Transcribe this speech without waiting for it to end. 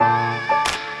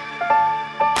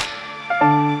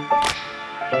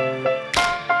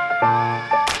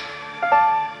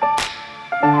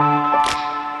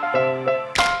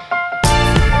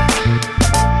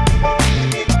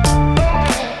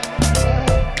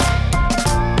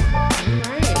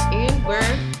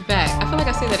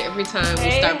every time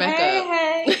we start back up.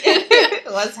 Hey.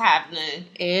 What's happening?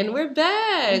 And we're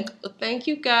back. Well, thank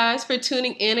you guys for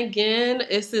tuning in again.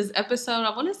 This is episode,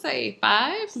 I want to say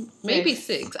 5, maybe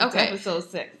 6. Okay. Episode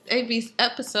 6. Maybe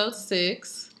episode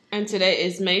 6. And today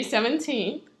is May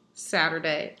 17th.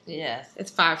 Saturday. Yes.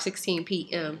 It's 5:16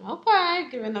 p.m. Okay,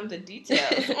 giving them the details.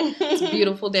 It's a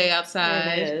beautiful day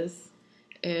outside. It is.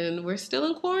 And we're still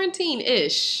in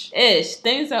quarantine-ish.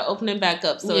 Things are opening back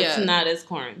up, so it's not as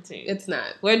quarantine. It's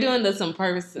not. We're doing this in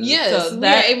person. Yes, so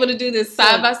we're able to do this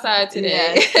side by side today.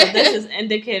 Yes, so this is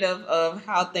indicative of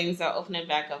how things are opening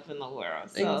back up in the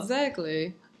world. So.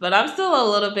 Exactly. But I'm still a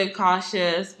little bit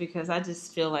cautious because I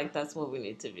just feel like that's what we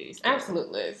need to be. So.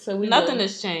 Absolutely. So nothing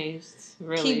has changed,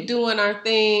 really. Keep doing our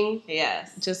thing.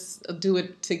 Yes. Just do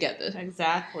it together.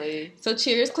 Exactly. So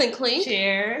cheers, clink clink.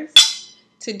 Cheers.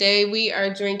 Today we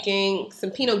are drinking some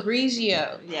Pinot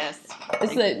Grigio. Yes.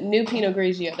 It's a new Pinot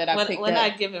Grigio that I picked up. We're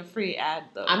not giving free ad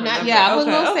though. I'm not. Yeah, I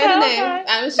wasn't gonna say the name.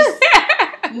 I was just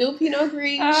new Pinot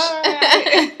Grigio.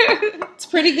 Right. It's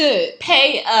pretty good.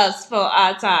 Pay us for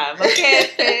our time,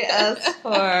 okay? Pay us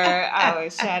for our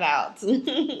shout outs.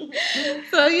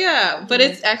 So yeah, but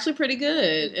it's actually pretty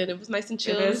good, and it was nice and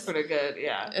chill. It is pretty good,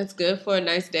 yeah. It's good for a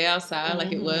nice day outside,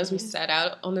 like it was. We sat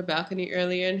out on the balcony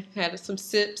earlier and had some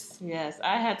sips. Yes,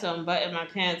 I had to unbutton my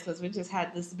pants because we just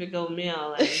had this big old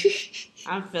meal, and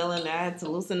I'm feeling that I had to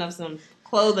loosen up some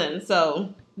clothing,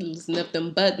 so. Loosen up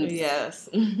them buttons. Yes.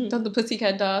 Don't the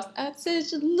Pussycat Dolls? I said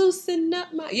you loosen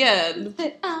up my... Yeah.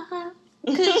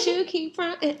 Could you keep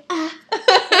running?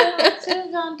 What you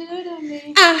gonna do to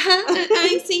me? I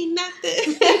ain't seen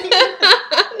nothing.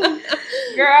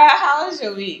 Girl, how was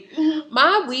your week?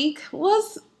 My week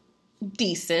was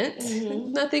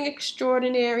decent. Nothing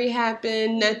extraordinary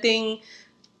happened. Nothing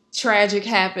tragic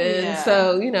happened. Yeah.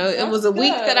 So, it was a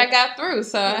week that I got through.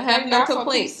 So I have no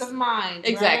complaints. Peace of mind.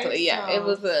 Exactly, right? yeah. So, it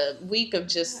was a week of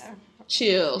just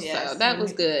chill. Yes, so that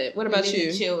was good. What about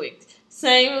you? A chill week.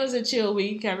 Same, it was a chill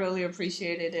week. I really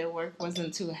appreciated it. Work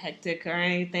wasn't too hectic or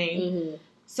anything.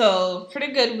 So,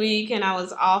 pretty good week, and I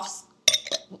was off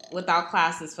without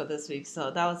classes for this week.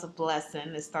 So that was a blessing.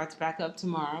 It starts back up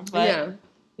tomorrow. But,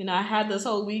 I had this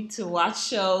whole week to watch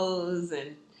shows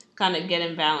and kind of get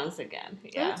in balance again.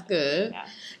 Yeah. That's good. Yeah.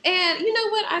 And you know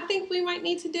what I think we might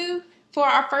need to do for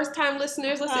our first time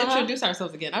listeners? Let's introduce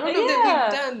ourselves again. I don't know that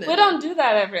we've done that. We don't do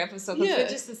that every episode because we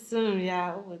just assume,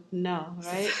 would know,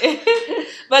 right?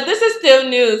 But this is still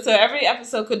new, so every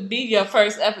episode could be your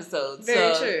first episode.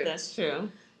 Very true. That's true.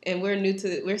 And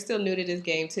we're still new to this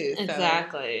game too. So.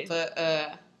 Exactly. But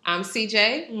I'm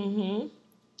CJ.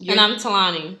 And I'm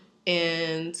Talani.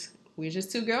 And we're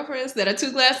just two girlfriends that are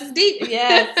 2 glasses deep.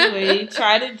 Yes, we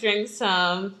try to drink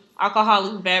some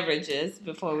alcoholic beverages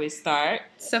before we start.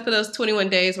 Except for those 21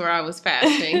 days where I was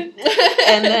fasting.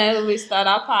 And then we start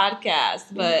our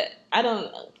podcast. But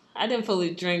I didn't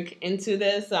fully drink into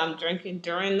this, so I'm drinking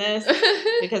during this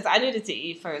because I needed to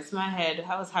eat first. I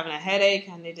was having a headache.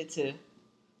 I needed to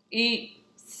eat.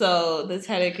 So this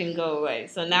headache can go away.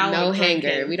 So now no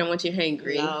hanger. We don't want you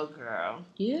hangry. No, girl.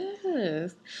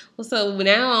 Yes. Well, so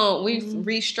now we've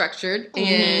restructured,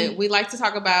 and we like to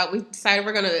talk about. We decided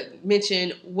we're going to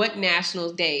mention what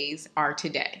national days are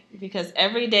today because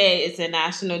every day is a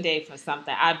national day for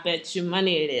something. I bet you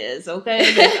money it is.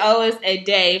 Okay, there's always a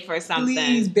day for something.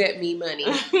 Please bet me money.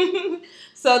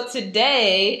 So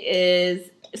today is.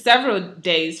 Several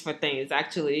days for things,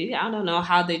 actually. I don't know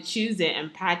how they choose it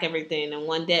and pack everything in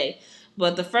one day.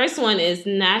 But the first one is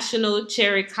National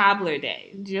Cherry Cobbler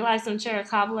Day. Do you like some cherry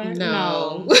cobbler?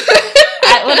 No.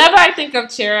 Whenever I think of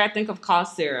cherry, I think of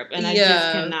cough syrup. And I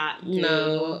just cannot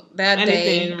do that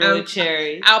anything day, really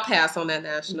cherry. I'll pass on that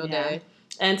national day.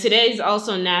 And today is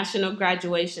also National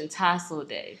Graduation Tassel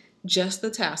Day. Just the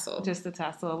tassel. Just the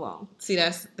tassel alone. See,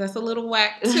 that's a little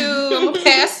whack, too. I'm going to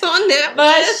pass on that.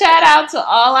 But shout out to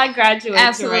all our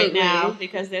graduates right now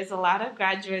because there's a lot of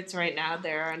graduates right now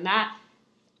that are not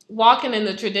walking in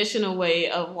the traditional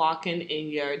way of walking in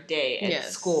your day at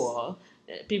school.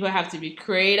 People have to be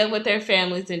creative with their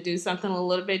families and do something a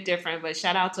little bit different. But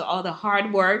shout out to all the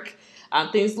hard work.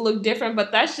 Things look different,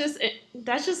 but that's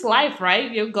just life,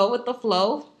 right? You go with the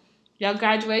flow. Your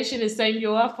graduation is setting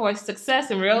you up for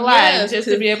success in real life, just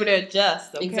to be able to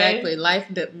adjust. Okay? Exactly. Life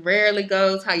that rarely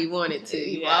goes how you want it to.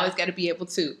 You always got to be able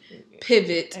to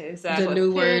pivot, exactly. The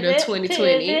new word of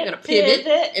 2020. You're going to pivot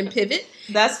and pivot.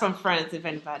 That's from Friends, if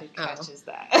anybody catches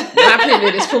that. My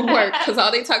pivot is from work, because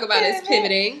all they talk about is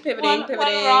pivoting. When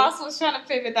Ross was trying to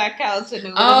pivot that couch.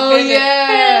 And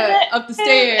up the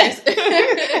stairs.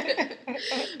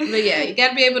 But yeah, you got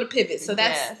to be able to pivot. So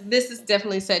this is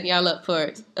definitely setting y'all up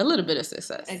for a little bit of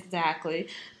success. Exactly.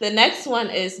 The next one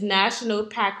is National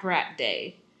Pack Rat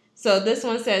Day. So this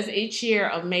one says each year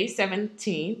on May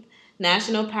 17th,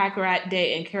 National Pack Rat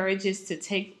Day encourages to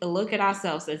take a look at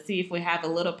ourselves and see if we have a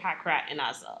little pack rat in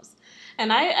ourselves.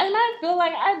 And I feel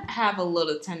like I have a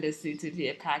little tendency to be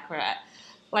a pack rat.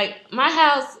 Like, my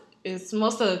house is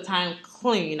most of the time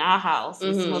clean. Our house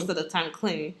is most of the time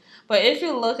clean. But if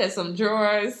you look at some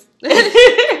drawers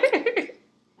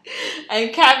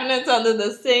and cabinets under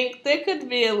the sink, they could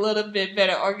be a little bit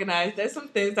better organized. There's some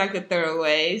things I could throw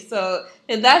away. So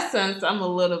in that sense, I'm a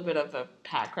little bit of a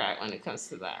pack rat when it comes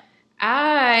to that.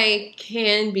 I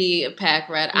can be a pack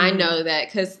rat. I know that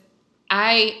because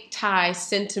I tie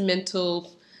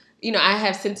sentimental, I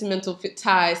have sentimental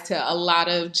ties to a lot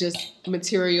of just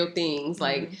material things.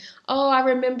 Like, oh, I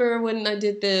remember when I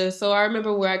did this. So I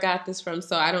remember where I got this from.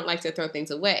 So I don't like to throw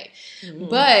things away.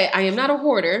 But I am not a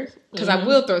hoarder, because I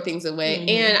will throw things away.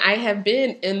 And I have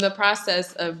been in the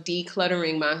process of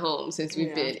decluttering my home since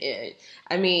we've been in.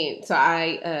 I mean, so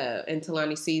and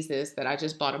Talani sees this, that I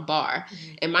just bought a bar.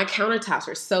 And my countertops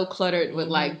are so cluttered with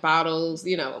like bottles,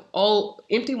 old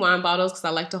empty wine bottles, because I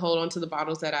like to hold on to the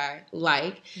bottles that I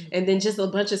like. And then just a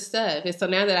bunch of stuff. And so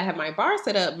now that I have my bar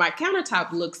set up, my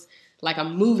countertop looks like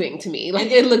I'm moving to me. Like,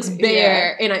 it looks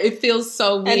bare, and it feels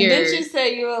so weird. And then you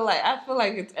say, you were like, I feel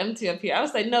like it's empty up here. I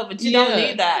was like, no, but you don't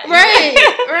need that.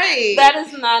 Right. That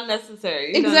is not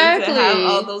necessary. You don't need to have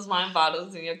all those wine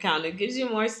bottles in your counter. It gives you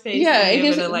more space to be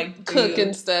able to, like, cook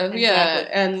and stuff.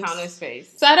 Exactly. And counter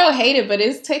space. So I don't hate it, but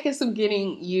it's taken some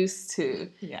getting used to.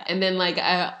 Yeah. And then, like,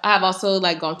 I've also,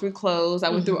 like, gone through clothes. I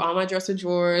went through all my dresser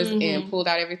drawers and pulled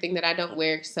out everything that I don't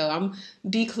wear. So I'm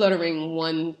decluttering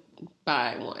one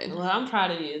by one. Well, I'm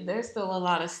proud of you. There's still a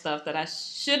lot of stuff that I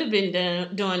should have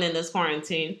been doing in this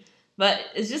quarantine, but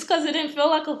it's just because it didn't feel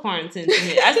like a quarantine to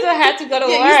me. I still had to go to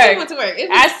work. You still went to work.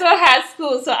 I still had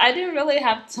school, so I didn't really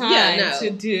have time to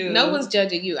do. No one's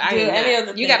judging you. Any of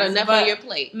the things. You got enough on your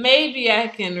plate. Maybe I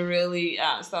can really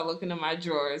start looking at my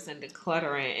drawers and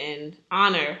decluttering in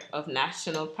honor of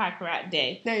National Pack Rat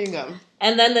Day. There you go.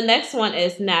 And then the next one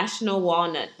is National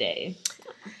Walnut Day.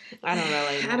 I don't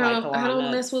really like walnuts. I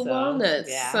don't mess with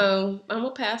walnuts, so I'm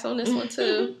going to pass on this one,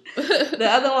 too. The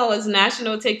other one was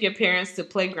National Take Your Parents to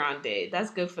Playground Day. That's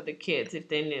good for the kids if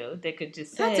they knew. They could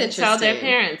just tell their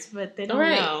parents, but they don't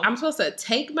know. I'm supposed to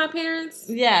take my parents?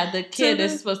 Yeah, the kid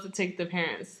is supposed to take the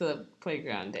parents to the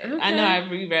playground day. Okay. I know, I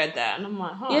reread that, and I'm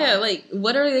like, Yeah, like,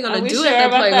 what are they going to do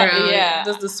at the playground? Yeah.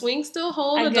 Does the swing still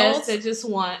hold adults? I guess they just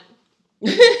want...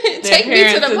 Take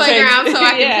me to the playground so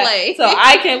I can play. So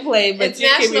I can play, but it's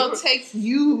National takes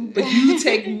you, but you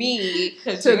take me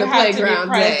to the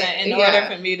playground day in order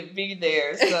for me to be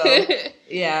there. So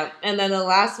yeah, and then the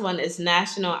last one is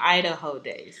National Idaho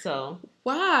Day. So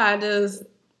why does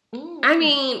I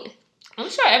mean? I'm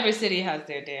sure every city has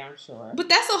their day. I'm sure, but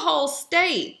that's a whole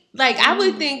state. Like I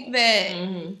would think that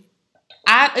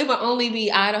it would only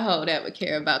be Idaho that would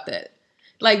care about that.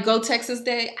 Like Go Texas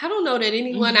Day, I don't know that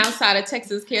anyone outside of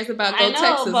Texas cares about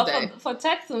Texas Day. For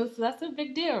Texans, that's a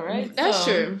big deal, right? That's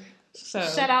true. So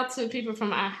shout out to people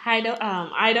from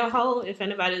Idaho. If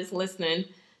anybody's listening,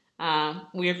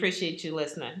 we appreciate you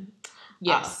listening.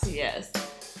 Yes. Yes.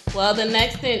 Well, the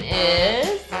next thing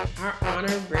is our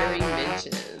honorary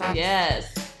mentions.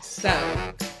 Yes.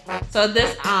 So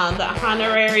this, the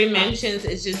honorary mentions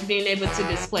is just being able to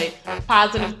display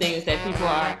positive things that people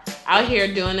are out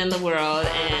here doing in the world,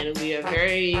 and we are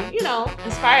very,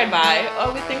 inspired by,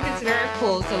 or we think it's very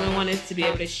cool, so we wanted to be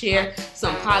able to share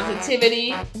some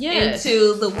positivity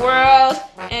into the world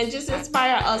and just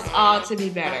inspire us all to be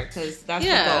better, because that's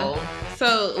the goal.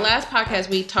 So last podcast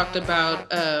we talked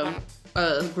about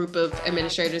a group of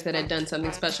administrators that had done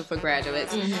something special for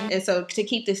graduates. And so to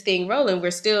keep this thing rolling,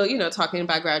 we're still, talking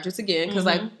about graduates again, because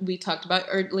like we talked about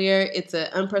earlier, it's an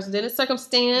unprecedented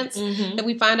circumstance that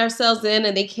we find ourselves in,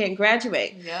 and they can't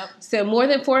graduate. Yep. So more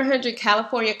than 400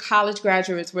 California college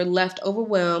graduates were left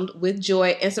overwhelmed with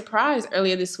joy and surprise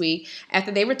earlier this week after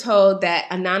they were told that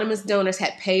anonymous donors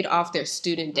had paid off their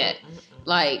student debt.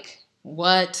 Like,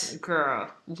 what? Girl.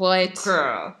 What?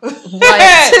 Girl.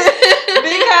 What?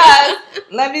 Because,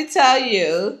 let me tell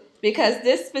you, because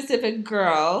this specific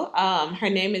girl, her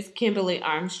name is Kimberly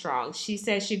Armstrong. She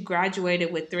said she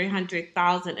graduated with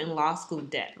 $300,000 in law school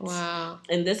debt. Wow.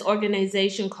 And this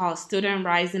organization called Student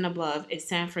Rising Above is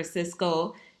San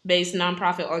Francisco based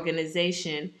nonprofit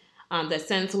organization that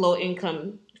sends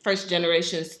low-income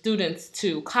first-generation students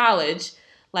to college.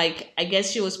 Like, I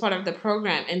guess she was part of the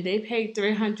program, and they paid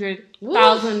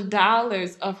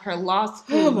 $300,000 of her law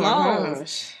school loans.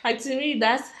 Gosh. Like, to me,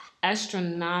 that's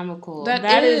astronomical.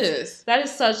 That is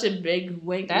such a big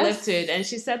weight lifted. And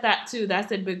she said that too.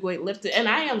 That's a big weight lifted. And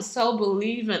I am so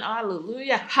believing.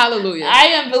 Hallelujah. Hallelujah. I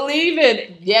am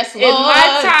believing. Yes, Lord. In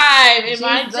my time, in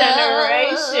my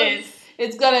generation,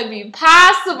 it's going to be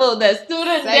possible that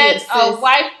student debts are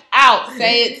wiped out.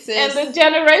 Say it, sis. And the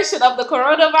generation of the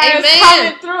coronavirus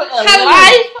coming through in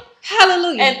life.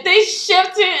 Hallelujah. And things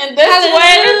shifting in this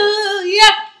way.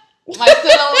 Yep. My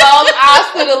our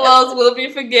student loans will be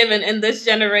forgiven in this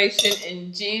generation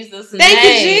in Jesus' name. Thank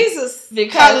you, Jesus.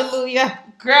 Because, hallelujah.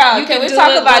 Girl, can we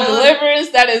talk about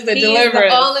deliverance? That is the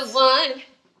deliverance. The only one.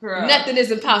 Girl. Nothing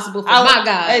is impossible for my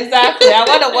God. Exactly. I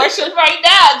want to worship right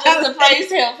now just to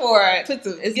praise Him for it.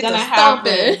 It's going to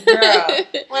happen. Girl.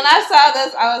 When I saw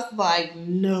this, I was like,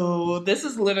 no, this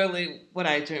is literally what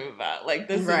I dream about. Like,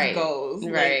 this is goals.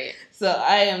 Right. Like, so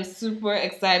I am super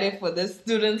excited for the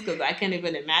students because I can't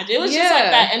even imagine. It was just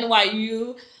like that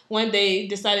NYU when they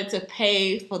decided to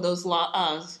pay for those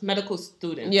medical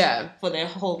students for their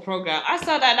whole program. I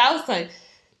saw that and I was like,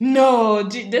 no,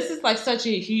 this is like such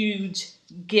a huge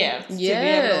gift to be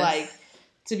able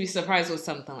to be surprised with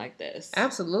something like this.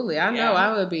 Absolutely. I know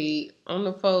I would be on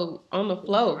the floor.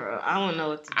 Girl, I don't know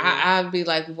what to do. I'd be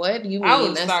like, what? You mean I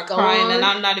would start crying and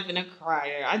I'm not even a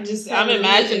crier. I'm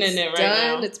imagining it right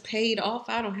now. It's paid off.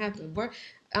 I don't have to work.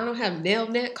 I don't have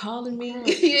NailNet calling me.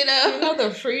 You know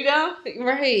the freedom?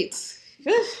 Right.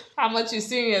 How much you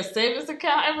see in your savings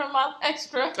account every month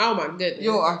extra? Oh my goodness.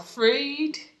 You are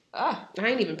freed. I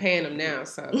ain't even paying them now,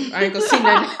 so I ain't gonna see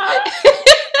nothing.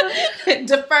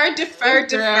 Defer.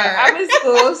 I'm in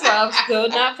school, so I'm still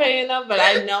not paying them, but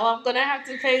I know I'm gonna have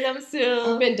to pay them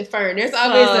soon. I've been deferring. There's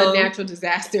always a natural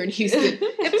disaster in Houston.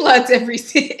 It floods every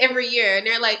year, and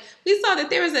they're like, "We saw that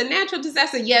there was a natural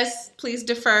disaster. Yes, please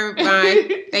defer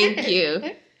mine. Thank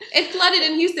you." It flooded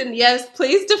in Houston. Yes,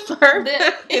 please defer.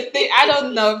 I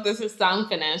don't know if this is sound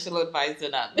financial advice or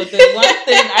not, but the one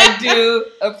thing I do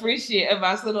appreciate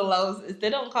about student loans is they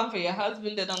don't come for your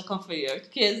husband, they don't come for your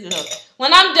kids.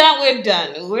 When I'm done, we're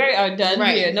done. We are done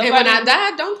here. Nobody, and when I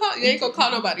die, don't call. You ain't gonna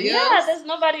call nobody else. Yeah, there's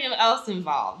nobody else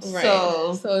involved. Right. So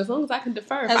as long as I can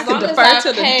defer, as I can defer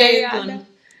to the day I die.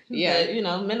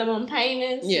 Yeah, minimum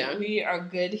payments. Yeah, we are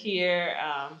good here.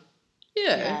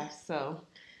 So.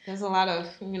 There's a lot of,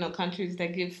 countries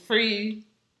that give free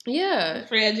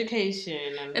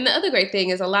education. And the other great thing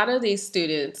is a lot of these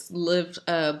students live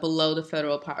below the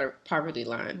federal poverty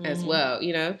line as well,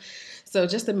 So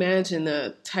just imagine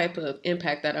the type of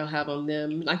impact that'll have on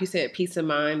them. Like you said, peace of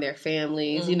mind, their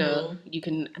families, you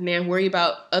can now worry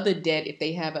about other debt if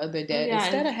they have other debt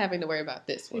instead of having to worry about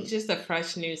this one. It's just a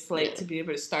fresh new slate to be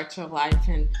able to start your life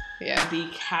and be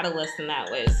catalyst in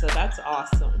that way. So that's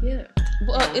awesome. Yeah.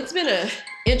 Well, it's been an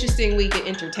interesting week in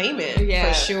entertainment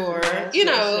for sure.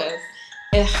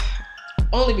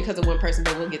 Only because of one person,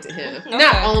 but we'll get to him. Okay.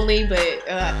 Not only, but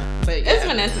it's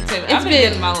been entertainment. I've been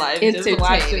getting my life just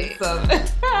watching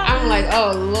stuff. I'm like,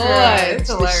 oh Lord,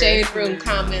 the shade room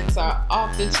comments are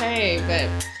off the chain. But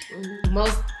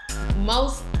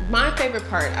my favorite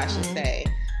part, I should say,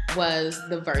 was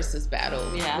the versus battle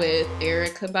with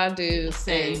Erykah Badu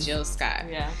and Jill Scott.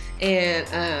 Yeah, and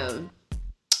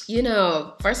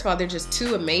first of all, they're just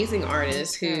two amazing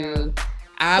artists who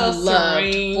I've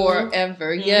loved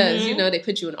forever. Mm-hmm. Yes, they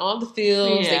put you in all the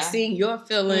feels. They sing your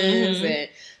feelings, and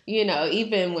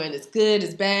even when it's good,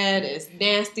 it's bad, it's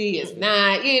nasty, it's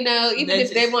not. Even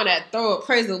if they want to throw a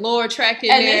praise the Lord track in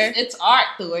there, it's art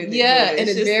the way they do it. And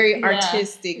it's very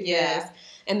artistic. Yes.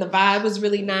 And the vibe was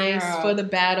really nice for the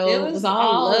battle. It was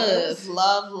all love. It was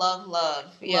love. Love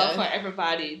for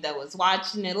everybody that was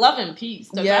watching it. Love and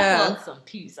peace. I felt some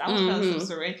peace. I was feeling some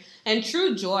serenity. And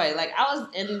true joy. Like, I was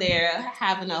in there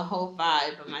having a whole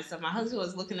vibe of myself. My husband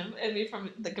was looking at me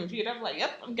from the computer. I'm like,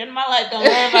 yep, I'm getting my life. Don't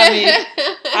worry about me.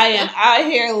 I am out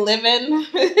here living.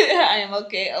 I am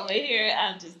okay over here.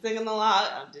 I'm just singing along.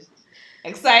 I'm just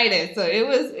excited. So it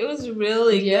was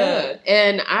really good.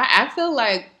 And I feel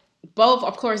like both,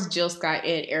 of course, Jill Scott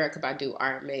and Erykah Badu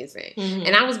are amazing. Mm-hmm.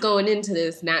 And I was going into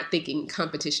this not thinking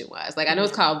competition-wise. Like, I know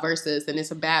it's called Versus and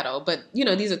it's a battle, but,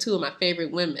 these are two of my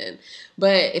favorite women.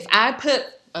 But if I put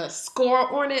a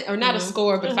score on it, or not a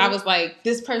score, but if I was like,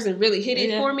 this person really hit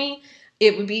it for me,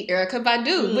 it would be Erykah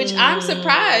Badu, which I'm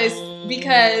surprised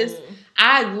because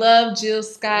I love Jill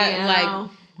Scott. Like,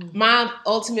 my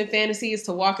ultimate fantasy is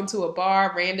to walk into a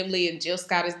bar randomly and Jill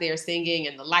Scott is there singing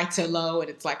and the lights are low and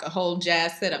it's like a whole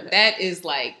jazz setup. That is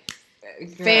like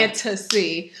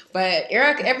fantasy. But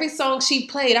Erica, every song she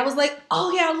played, I was like,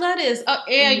 oh yeah, I love this. Oh,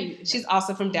 and she's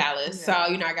also from Dallas, so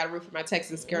I got to root for my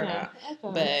Texas girl now.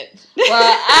 Okay. But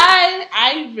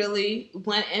I really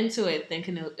went into it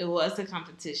thinking it was a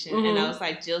competition, and I was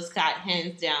like, Jill Scott,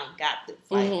 hands down, got this.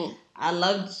 Like, I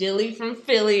love Jilly from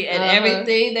Philly, and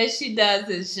everything that she does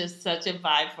is just such a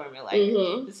vibe for me. Like,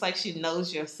 it's like she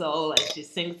knows your soul, like she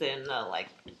sings it, and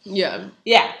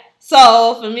yeah.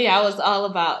 So for me, I was all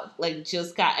about like Jill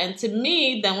Scott, and to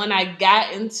me, then when I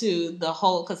got into the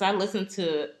whole, because I listened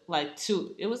to like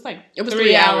 3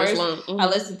 hours long. I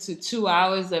listened to 2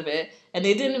 hours of it, and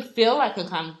it didn't feel like a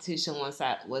competition once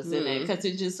I was in it, because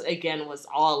it just again was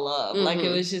all love. Like it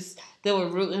was just they were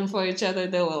rooting for each other,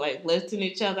 they were like lifting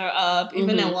each other up.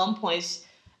 Even at one point,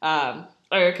 Erykah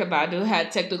Badu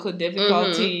had technical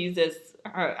difficulties as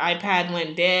her iPad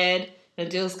went dead. And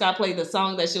Jill Scott played the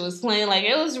song that she was playing. Like,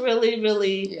 it was really,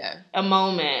 really a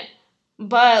moment.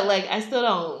 But, like, I still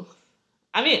don't...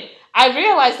 I mean, I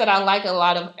realized that I like a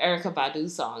lot of Erykah Badu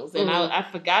songs. And I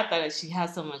forgot that she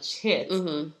has so much hits.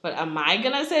 But am I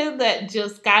going to say that Jill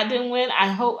Scott didn't win?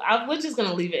 We're just going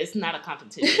to leave it. It's not a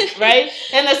competition, right?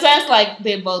 In the sense, like,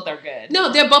 they both are good.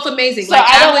 No, they're both amazing. So like,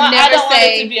 I don't want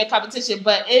it to be a competition.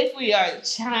 But if we are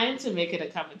trying to make it a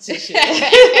competition...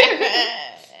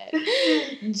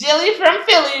 Jilly from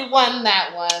Philly won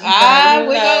that one.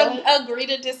 We're going to agree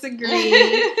to disagree.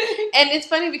 And it's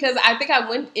funny because I think I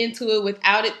went into it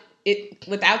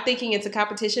without thinking it's a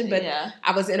competition, but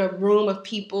I was in a room of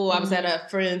people. I was at a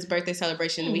friend's birthday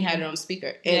celebration, and we had it on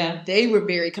speaker, and they were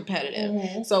very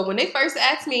competitive. So when they first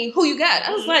asked me, who you got?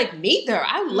 I was like, neither.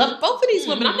 I love both of these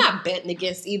women. I'm not betting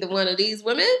against either one of these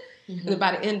women. And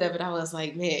by the end of it, I was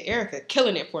like, man, Erykah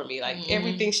killing it for me. Like,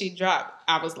 everything she dropped,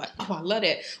 I was like, oh, I love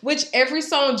that. Which every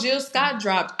song Jill Scott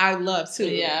dropped, I love, too.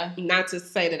 Yeah. Not to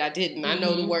say that I didn't. I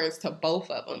know the words to both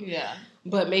of them. Yeah.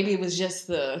 But maybe it was just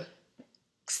the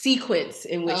sequence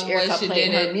in which Erykah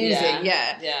played her music.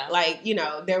 Yeah. Like,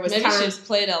 there was maybe she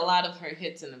played a lot of her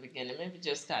hits in the beginning. Maybe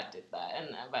Jill Scott did that. And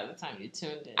by the time you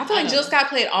tuned in. I feel like Jill Scott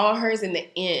played all hers in the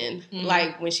end.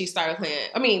 Like, when she started playing.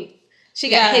 I mean... She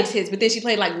got hits, but then she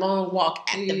played like Long Walk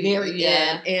at the very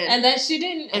end. And then she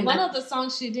didn't, and one of the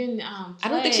songs she didn't play. I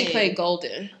don't think she played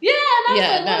Golden. Yeah,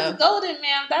 that's Golden,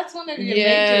 ma'am. That's one of your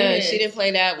major hits. She didn't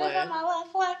play that one. My life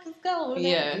like is golden.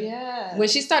 Yeah. When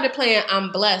she started playing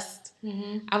I'm Blessed,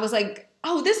 I was like,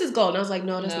 oh, this is Golden. I was like,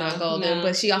 no, that's not Golden. No.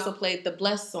 But she also played the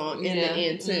Blessed song in the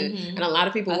end, too. And a lot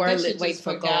of people were waiting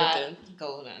for Golden.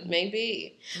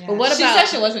 Maybe. Yeah. But what about... She said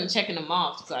she wasn't checking them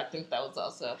off, so I think that was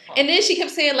also a fault. And then she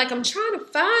kept saying, like, I'm trying to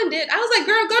find it. I was like,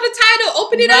 girl, go to Tidal,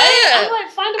 open it up. I'm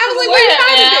like, find it from where you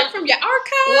finding it? From your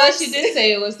archives? Well, she did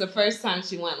say it was the first time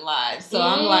she went live. So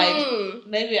I'm like,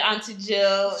 maybe Auntie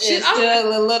Jill is still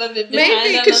a little bit behind.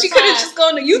 Maybe, because she could have just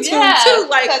gone to YouTube, too.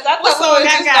 Like, because I thought we were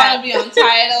just going to be on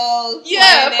Tidal.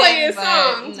 playing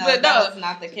songs. No, but that was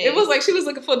not the case. It was like she was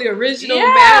looking for the original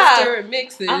master and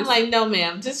mixes. I'm like, no,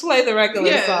 ma'am. Just play the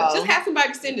regular song. Just have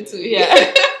somebody send it to you.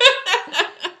 Yeah.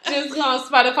 Just go on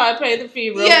Spotify, pay the fee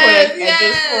real quick, and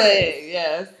just play.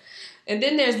 Yes. And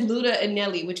then there's Luda and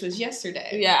Nelly, which was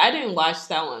yesterday. Yeah, I didn't watch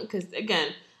that one because,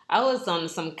 again, I was on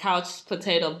some couch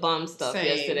potato bum stuff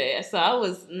yesterday. So I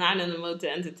was not in the mood to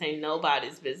entertain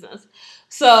nobody's business.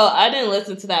 So I didn't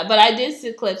listen to that. But I did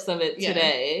see clips of it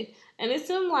today. And it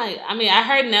seemed like, I mean, I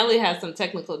heard Nelly has some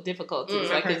technical difficulties,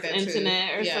 like his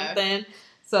internet or something.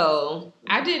 So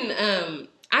I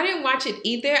didn't watch it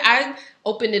either. I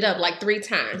opened it up like 3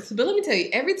 times. But let me tell you,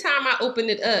 every time I opened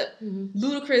it up,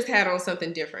 Ludacris had on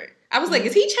something different. I was like,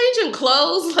 is he changing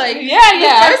clothes? Like,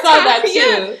 I saw that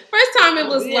too. First time it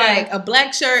was like a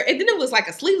black shirt, and then it was like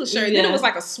a sleeveless shirt, and then it was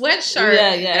like a sweatshirt.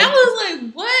 And I was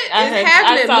like, what is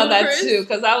happening? I saw that too,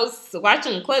 because I was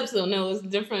watching clips and it was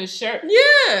different shirt.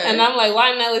 Yeah. And I'm like,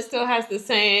 why Nelly still has the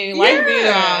same white beater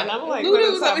on? I'm like,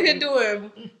 Luda was over here doing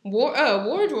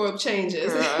wardrobe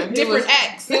changes. Different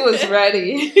acts. He was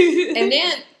ready. And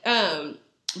then,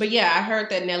 but yeah, I heard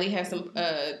that Nelly has some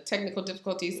technical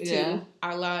difficulties too,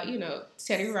 a la,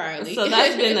 Teddy Riley. So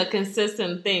that's been a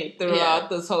consistent thing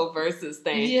throughout this whole Versus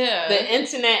thing. Yeah. The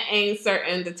internet ain't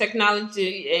certain, the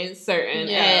technology ain't certain,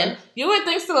 and you would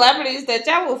think celebrities that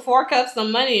y'all will fork up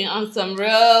some money on some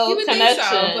real connection. Think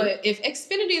so, but if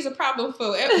Xfinity is a problem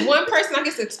for one person, I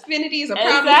guess Xfinity is a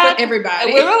problem for everybody.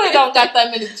 And we really don't got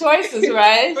that many choices,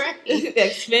 right?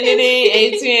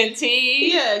 Xfinity,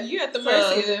 AT&T. Yeah, you at the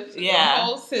mercy of the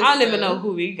whole system. I don't even know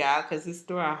who we got because it's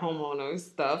through our homeowners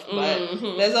stuff, but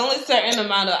there's only a certain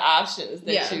amount of options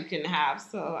that you can have,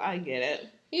 so I get it.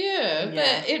 Yeah,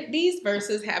 but these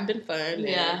verses have been fun.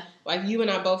 Yeah. Like you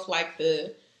and I both like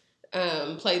the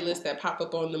playlists that pop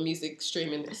up on the music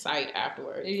streaming site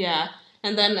afterwards. Yeah.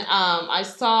 And then I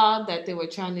saw that they were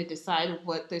trying to decide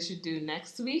what they should do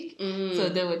next week. Mm. So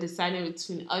they were deciding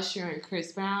between Usher and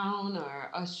Chris Brown, or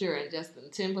Usher and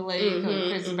Justin Timberlake, or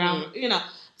Chris Brown. You know,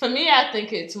 for me, I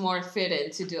think it's more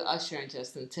fitting to do Usher and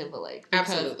Justin Timberlake.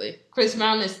 Absolutely. Chris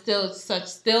Brown is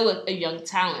still a young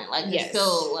talent. Like, yes. It's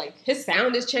still, like... His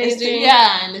sound is changing.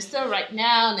 Yeah, and it's still right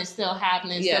now, and it's still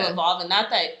happening, still evolving. Not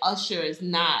that Usher is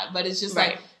not, but it's just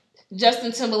like...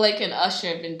 Justin Timberlake and Usher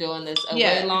have been doing this a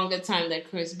way longer time than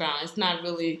Chris Brown. It's not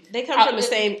really... They come from the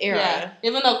same era. Yeah.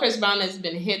 Even though Chris Brown has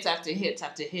been hits after hits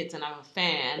after hits, and I'm a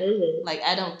fan, like,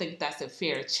 I don't think that's a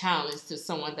fair challenge to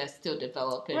someone that's still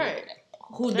developing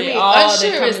who they are.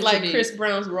 Usher is like Chris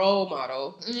Brown's role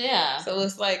model. Yeah. So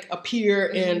it's like a peer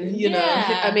and, you know,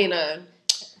 I mean,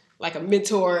 like a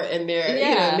mentor and their,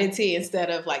 you know, mentee instead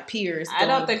of like peers. I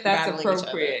don't think that's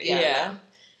appropriate. Yeah.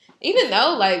 Even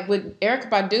though, like, with Erykah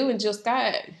Badu and Jill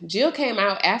Scott, Jill came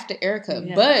out after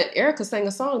Erykah, but Erykah sang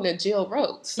a song that Jill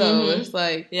wrote. So it's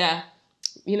like,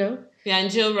 you know? Yeah,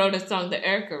 and Jill wrote a song that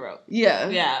Erykah wrote. Yeah.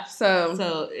 Yeah.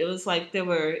 So it was like there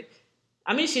were,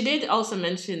 I mean, she did also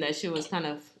mention that she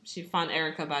found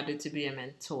Erykah Badu to be a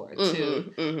mentor,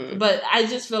 too. But I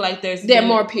just feel like they're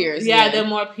more peers. Yeah, they're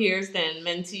more peers than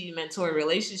mentee-mentor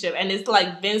relationship. And it's,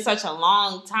 like, been such a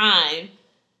long time.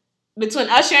 Between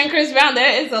Usher and Chris Brown,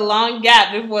 there is a long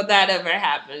gap before that ever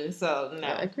happened. So, no.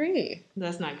 I agree.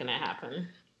 That's not going to happen.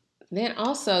 Then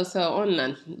also, so on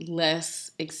a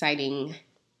less exciting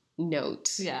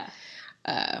note. Yeah.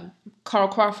 Carl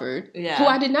Crawford, who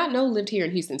I did not know lived here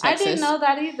in Houston, Texas. I didn't know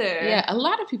that either. Yeah, a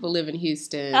lot of people live in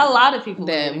Houston. A lot of people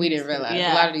that we didn't realize.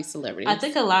 Yeah. A lot of these celebrities. I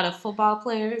think a lot of football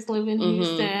players live in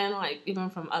Houston, like even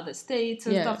from other states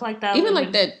and stuff like that. Even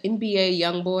like that NBA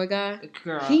young boy guy.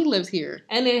 Girl. He lives here.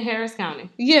 And in Harris County.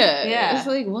 Yeah. Yeah. It's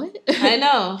like, what? I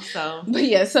know. So. But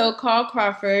yeah, so Carl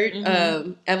Crawford,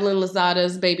 Evelyn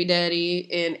Lozada's baby daddy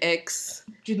and ex.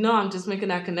 You know I'm just making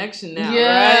that connection now,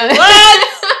 right? What?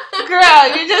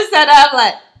 Girl, you just said I'm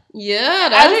like, yeah,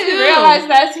 I didn't realize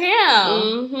that's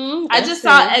him. I just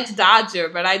saw ex-Dodger,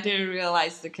 but I didn't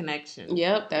realize the connection.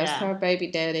 Yep, that's her baby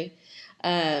daddy.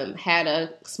 Had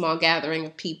a small gathering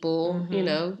of people, you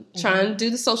know, trying to do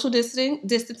the social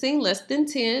distancing, less than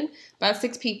 10, about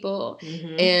 6 people.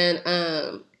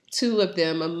 And 2 of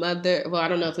them, a mother, well, I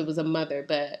don't know if it was a mother,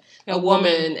 but a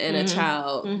woman and a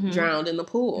child drowned in the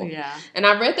pool. Yeah. And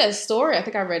I read that story. I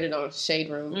think I read it on Shade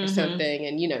Room or something.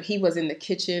 And, you know, he was in the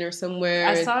kitchen or somewhere.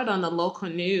 I saw it on the local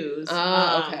news.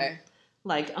 Oh, okay.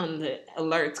 Like on the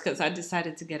alerts, because I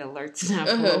decided to get alerts now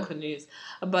for local news.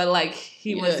 But, like,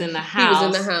 he was in the house. He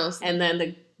was in the house. And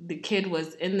then the kid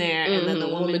was in there, and then the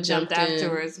woman jumped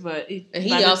afterwards. But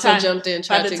he also jumped in,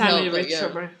 tried to help. By the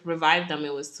time they revived them,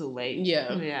 it was too late.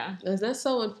 Yeah. Yeah. That's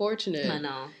so unfortunate. I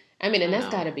know. I mean, and that's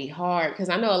got to be hard, because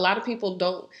I know a lot of people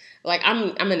don't, like,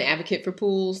 I'm an advocate for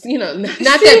pools. You know, not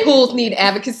that pools need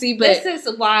advocacy, but... This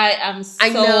is why I'm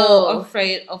so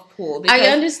afraid of pool. I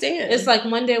understand. It's like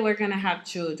one day we're going to have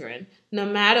children. No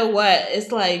matter what,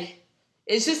 it's like...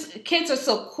 It's just, kids are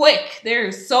so quick.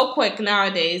 They're so quick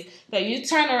nowadays that you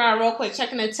turn around real quick,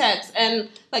 checking the text. And,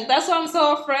 like, that's why I'm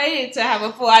so afraid to have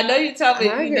a pool. I know you tell me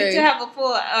you need to have a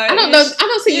pool. I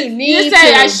don't see you need to. You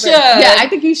say I should. Yeah, I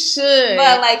think you should.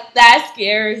 But, like, that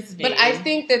scares me. But I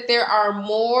think that there are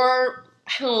more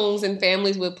homes and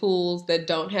families with pools that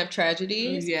don't have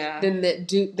tragedies than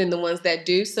the ones that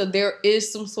do. So there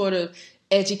is some sort of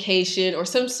education or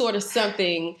some sort of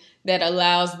something that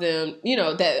allows them, you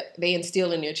know, that they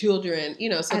instill in their children, you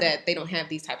know, so that they don't have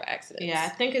these type of accidents. Yeah, I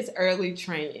think it's early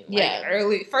training.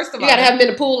 First of all, you gotta have them in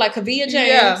the pool like Kavia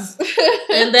James.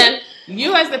 Yeah. And then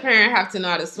you as the parent have to know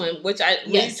how to swim, which at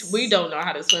least we don't know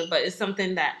how to swim, but it's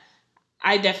something that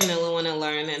I definitely want to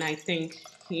learn, and I think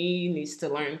he needs to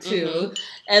learn too.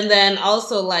 And then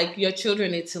also, like, your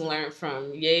children need to learn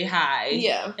from yay high.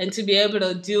 Yeah. And to be able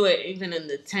to do it even in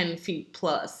the 10 feet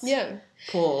plus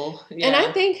pool. Yeah. And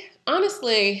I think,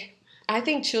 honestly,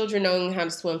 children knowing how to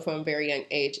swim from a very young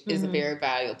age is a very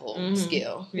valuable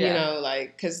skill. Yeah. You know,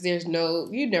 like, because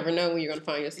you never know when you're going to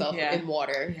find yourself in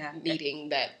water needing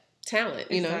that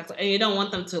talent, you know. And you don't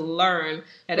want them to learn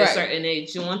at a certain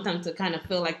age. You want them to kind of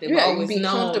feel like they've always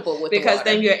known, comfortable with because the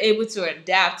then you're able to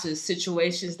adapt to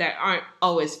situations that aren't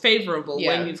always favorable.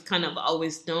 When you've kind of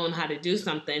always known how to do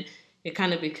something, it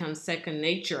kind of becomes second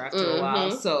nature after a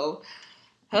while. So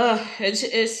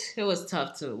it was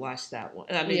tough to watch that one.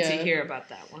 I mean, to hear about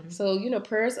that one. So, you know,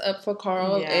 prayers up for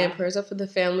Carl and prayers up for the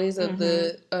families of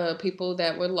the people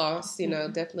that were lost. You know,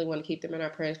 definitely want to keep them in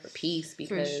our prayers for peace,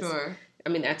 because, for sure. I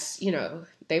mean, that's, you know,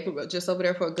 they were just over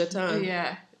there for a good time.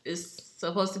 Yeah, it's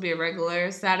supposed to be a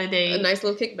regular Saturday, a nice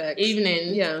little kickback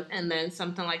evening, and then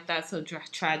something like that so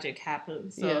tragic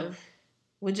happens. So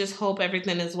we just hope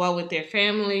everything is well with their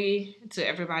family, to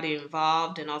everybody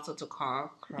involved, and also to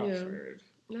Carl Crawford.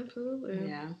 Absolutely.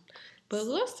 Yeah. But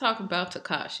let's talk about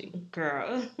Tekashi.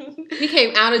 Girl. He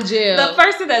came out of jail. The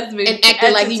person that's been and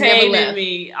acted like he never left.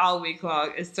 Me all week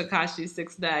long is Tekashi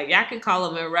 6ix9ine. Y'all can call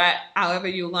him a rat however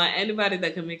you want. Anybody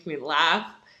that can make me laugh.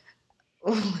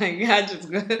 Oh my God,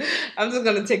 I'm just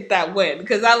gonna take that win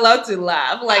because I love to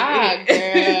laugh. Like, girl,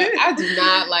 I do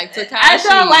not like Tekashi. I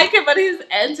don't like it, but he's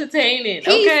entertaining.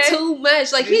 He's too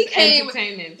much. Like, he came.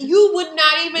 You would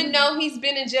not even know he's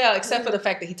been in jail, except for the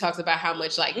fact that he talks about how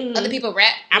much like other people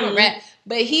rap. I'm a rap,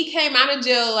 but he came out of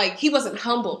jail like he wasn't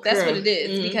humble. That's what it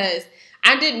is because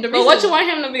I didn't. But what you want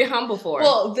him to be humble for?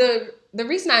 Well, the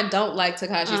reason I don't like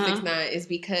Tekashi 6ix9ine is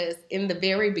because in the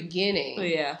very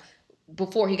beginning,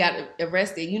 before he got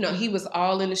arrested, you know, he was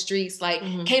all in the streets like,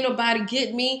 can't nobody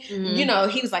get me. You know,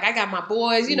 he was like, I got my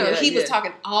boys. You know, he was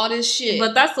talking all this shit.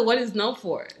 But that's what he's known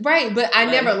for. Right, but I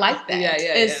never liked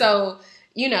that. So,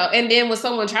 you know, and then when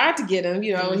someone tried to get him,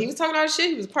 you know, he was talking all this shit.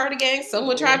 He was part of the gang.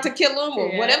 Someone tried to kill him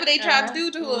or whatever they tried to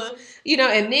do to him. You know,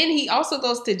 and then he also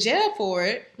goes to jail for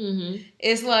it.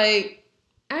 It's like,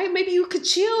 maybe you could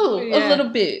chill a little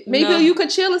bit. Maybe you could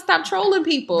chill and stop trolling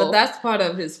people. But that's part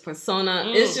of his persona.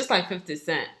 It's just like 50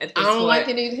 Cent at this point. I don't like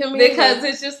it in him because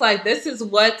it's just like, this is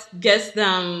what gets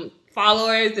them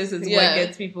followers. This is what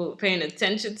gets people paying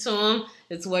attention to him.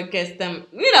 It's what gets them,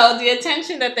 you know, the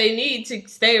attention that they need to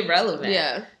stay relevant.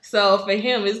 Yeah. So for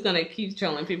him, it's going to keep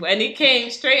trolling people. And he came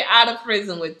straight out of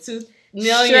prison with 2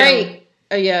 million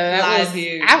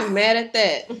I was mad at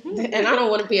that. And I don't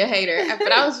want to be a hater.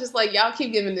 But I was just like, y'all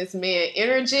keep giving this man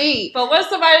energy. But when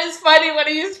somebody's funny, what are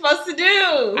you supposed to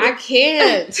do? I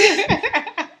can't.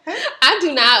 I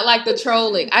do not like the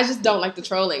trolling. I just don't like the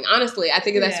trolling. Honestly, I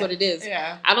think that's what it is.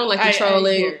 Yeah. I don't like the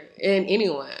trolling in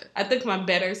anyone. I think my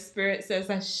better spirit says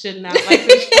I should not like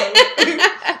the trolling.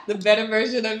 The better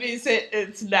version of me said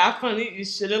it's not funny. You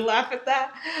shouldn't laugh at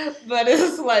that. But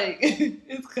it's like,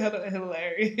 it's kind of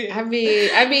hilarious. I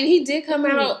mean, he did come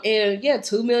out and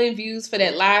 2 million views for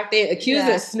that live thing,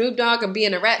 accusing Snoop Dogg of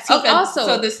being a rat. So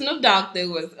so the Snoop Dogg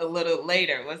thing was a little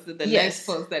later. Was the next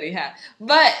post that he had?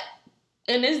 But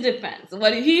in his defense,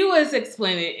 what he was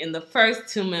explaining in the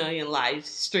first 2 million live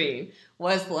stream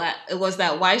was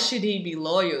that why should he be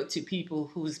loyal to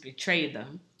people who's betrayed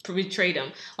him?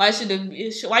 Why should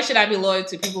I be loyal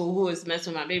to people who is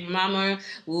messing with my baby mama,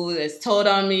 who has told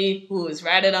on me, who has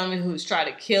ratted on me, who's tried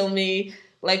to kill me?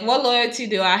 Like, what loyalty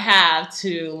do I have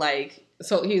to, like...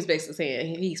 So he was basically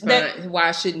saying he's fine.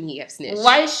 Why shouldn't he have snitched?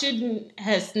 Why shouldn't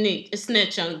have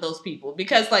snitch on those people?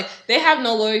 Because, like, they have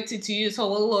no loyalty to you. So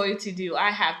what loyalty do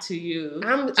I have to you?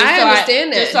 I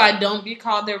understand that. Just so I don't be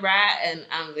called a rat and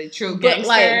I'm the true gangster. But,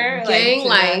 like, gang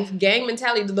life, gang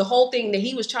mentality, the whole thing that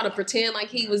he was trying to pretend like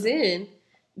he was in,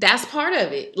 that's part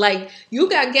of it. Like,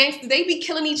 you got gangsters, they be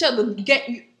killing each other.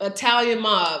 Italian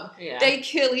mob, they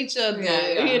kill each other.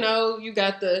 You know, you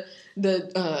got the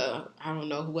I don't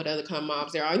know what other kind of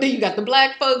mobs there are. And then you got the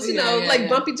black folks, you know, like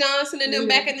Bumpy Johnson and them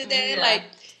back in the day. Like,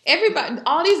 everybody,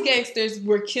 all these gangsters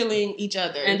were killing each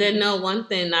other. And they know one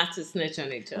thing, not to snitch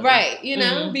on each other. Right, you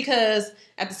know, because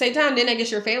at the same time, then that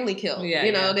gets your family killed.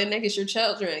 You know, then that gets your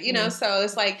children. You know, so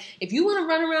it's like, if you want to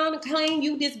run around and claim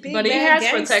you this big, but he bad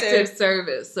has gangster, protective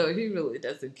service, so he really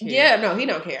doesn't care. Yeah, no, he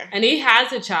don't care. And he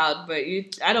has a child, but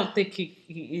I don't think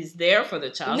he's there for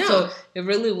the child. No. So it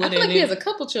really wouldn't. I feel like he has a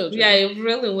couple children. Yeah, it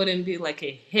really wouldn't be like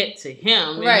a hit to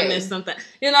him. Right. Even if something,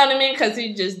 you know what I mean? Because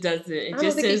he just doesn't. It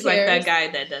just seems like that guy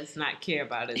that does not care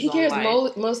about his own life. He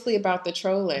cares mostly about the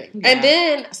trolling. Yeah. And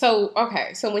then, so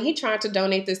when he tried to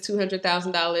donate this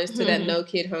 $200,000 to that No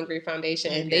Kid Hungry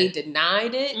Foundation and they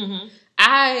denied it,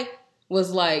 I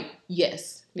was like,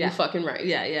 yes, you're fucking right.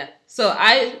 Yeah. So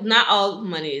not all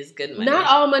money is good money. Not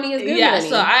all money is good money. Yeah,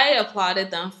 so I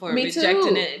applauded them for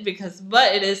rejecting it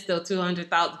but it is still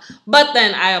 $200,000. But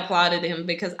then I applauded him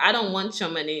because I don't want your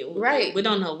money. Right. We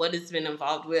don't know what it's been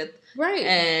involved with. Right.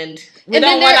 And we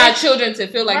don't want our children to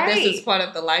feel like this is part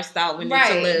of the lifestyle we need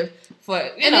to live for.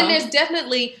 And then there's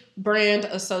definitely brand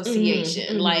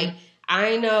association. Like,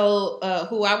 I know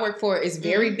who I work for is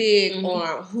very big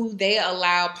on who they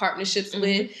allow partnerships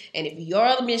with. And if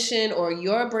your mission or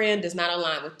your brand does not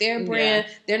align with their brand,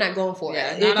 they're not going for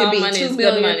it. It could be 2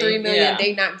 million, 3 million.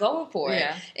 They're not going for it.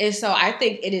 And so I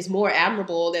think it is more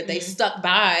admirable that they stuck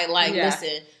by, like,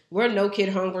 listen, we're No Kid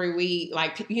Hungry. We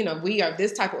we are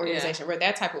this type of organization. We're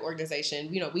that type of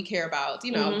organization. You know, we care about,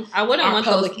 I wouldn't want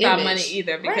those money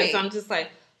either because I'm just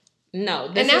like,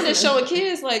 No. And now they're showing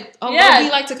kids like, oh, yeah, we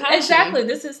like Tekashi. Exactly.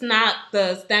 This is not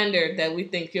the standard that we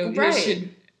think you should.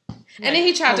 And then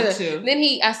he tried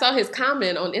I saw his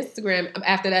comment on Instagram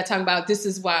after that talking about this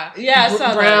is why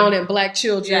brown and black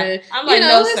children. Yeah. I'm like,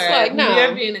 no, sir. Like, no.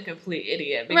 You're being a complete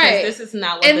idiot because this is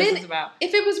not what this is about.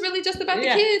 If it was really just about the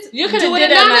kids, you could have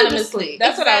did it anonymously.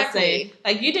 That's what I was saying.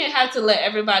 Like, you didn't have to let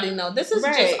everybody know. This is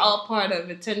just all part of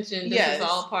attention. This is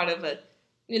all part of it.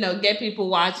 Get people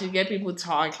watching, get people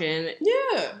talking.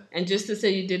 Yeah. And just to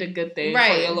say you did a good thing for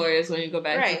your lawyers when you go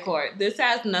back to court. This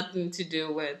has nothing to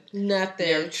do with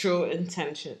your true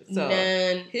intentions. So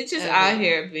he's just out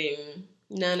here being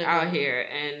here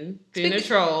and being a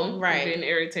troll, and being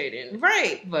irritating.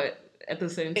 Right. But at the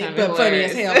same time, but funny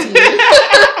as hell to you.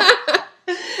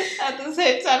 At the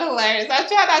same time, hilarious. I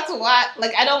try not to watch.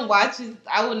 Like, I don't watch it.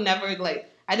 I would never,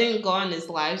 I didn't go on this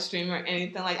live stream or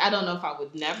anything. Like, I don't know if I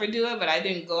would never do it, but I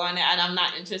didn't go on it, and I'm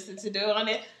not interested to do it on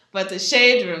it. But the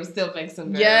Shade Room still makes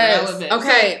them very relevant.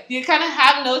 Okay. So you kind of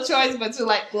have no choice but to,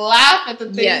 laugh at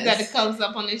the things that it comes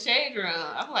up on the Shade Room.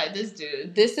 I'm like, this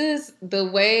dude. This is the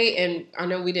way, and I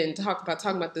know we didn't talk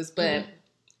about this, but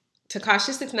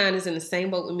Tekashi 6ix9ine is in the same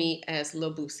boat with me as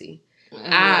Lil Boosie.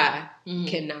 I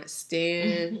cannot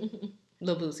stand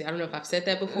Lil Boosie. I don't know if I've said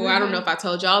that before. I don't know if I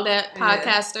told y'all that,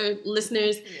 podcaster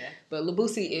listeners. Yeah. But Lil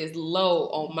Boosie is low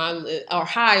on my list, or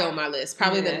high on my list.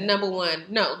 Probably the number one.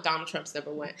 No, Donald Trump's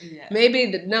number one. Yeah. Maybe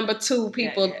the number two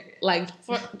people,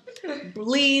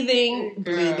 bleeding,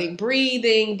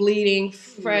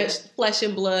 flesh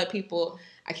and blood people.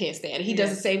 I can't stand it. He does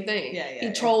the same thing.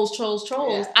 He trolls.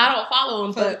 Yeah. I don't follow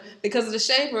him, but because of the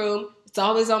Shade Room, it's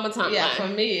always on my timeline. Yeah, for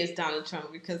me, it's Donald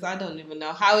Trump because I don't even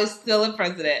know how he's still a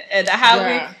president. And how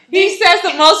he says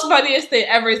the most funniest thing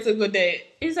every single day.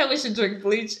 He said we should drink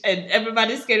bleach, and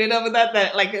everybody's skated over that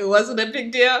it wasn't a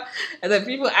big deal. And then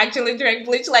people actually drank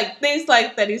bleach. Things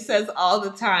like that he says all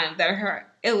the time that are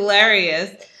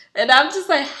hilarious. And I'm just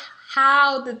like,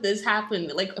 how did this happen?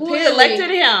 Who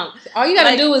elected him? All you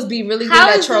gotta do is be really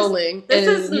good at trolling. This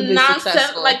is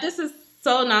nonsense. This is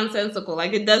so nonsensical.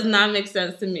 It does not make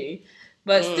sense to me.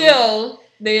 But still,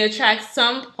 they attract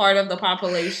some part of the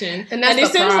population. And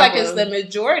it seems like it's the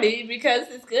majority because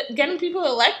it's getting people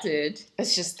elected.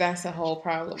 That's a whole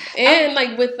problem. And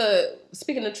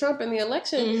speaking of Trump and the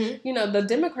election, the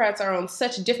Democrats are on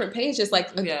such different pages.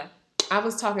 I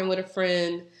was talking with a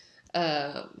friend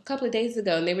a couple of days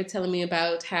ago, and they were telling me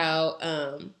about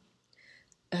how,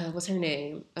 what's her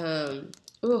name?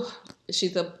 It's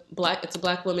a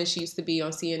black woman. She used to be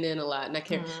on CNN a lot, and I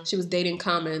can't. She was dating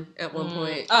Common at one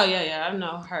point. Oh yeah, I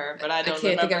know her, but I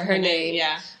can't think of her name.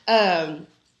 Yeah.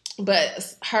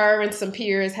 But her and some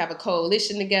peers have a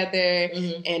coalition together,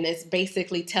 and it's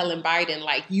basically telling Biden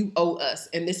you owe us,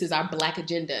 and this is our black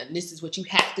agenda, and this is what you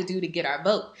have to do to get our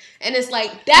vote. And it's is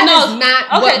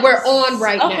not what we're on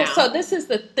right now. Okay, so this is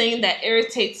the thing that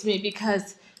irritates me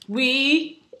because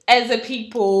we, as a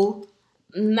people.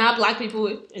 Not black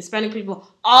people, Hispanic people,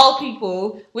 all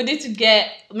people, we need to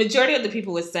get, majority of the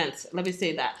people with sense, let me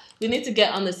say that. We need to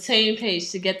get on the same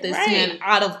page to get this man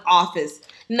out of office.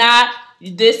 Not,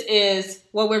 this is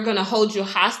what we're going to hold you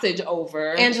hostage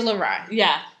over. Angela Rye.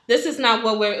 Yeah. This is not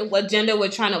what agenda we're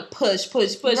trying to push.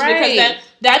 Because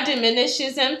that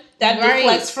diminishes him. That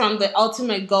deflects from the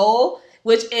ultimate goal,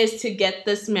 which is to get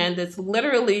this man that's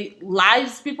literally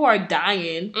lives. People are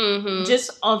dying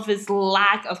just of his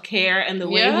lack of care and the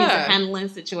way he's handling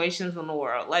situations in the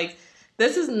world.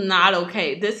 This is not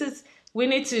okay. We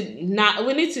need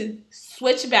to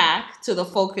switch back to the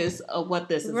focus of what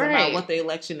this is about, what the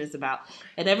election is about.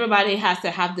 And everybody has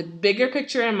to have the bigger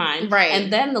picture in mind. Right.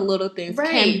 And then the little things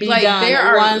can be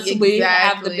done once we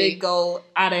have the big goal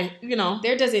out of,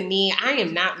 I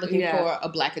am not looking for a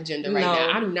black agenda right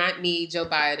now. I do not need Joe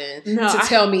Biden to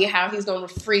tell me how he's going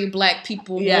to free black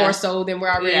people more so than we're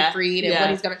already freed and what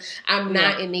he's going to. I'm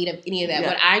not in need of any of that.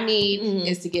 What I need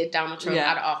is to get Donald Trump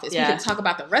out of office. We can talk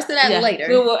about the rest of that later.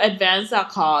 We will advance our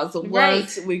cause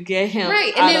once we get him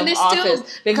out of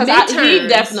office. Because he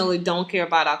definitely don't care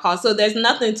about our cause. So there's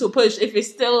nothing to push if it's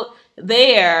still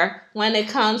there when it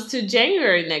comes to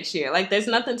January next year. There's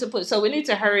nothing to push. So we need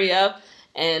to hurry up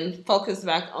and focus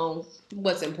back on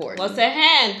what's important. What's at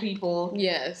hand, people.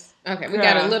 Yes. Okay, we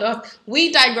got a little...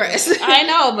 We digress. I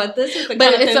know, but this is the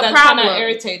kind of thing that's kind of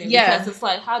irritating. Yeah. Because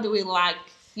it's how do we lack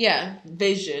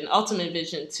vision, ultimate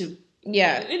vision to...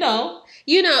 Yeah.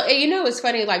 It's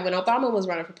funny, when Obama was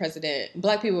running for president,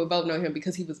 black people were voting on him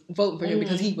because he was voting for him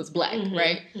because he was black,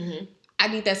 right? Mm-hmm. I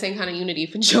need that same kind of unity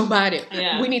for Joe Biden.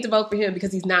 Yeah. We need to vote for him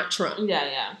because he's not Trump.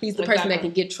 Yeah. He's the person that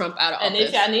can get Trump out of office. And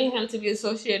if y'all need him to be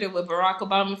associated with Barack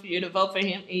Obama for you to vote for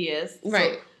him, he is.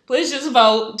 Right. So please just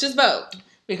vote. Just vote.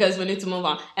 because we need to move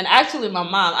on. And actually, my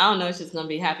mom, I don't know if she's going to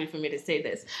be happy for me to say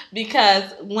this, because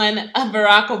when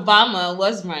Barack Obama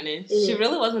was running, she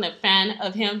really wasn't a fan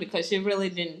of him because she really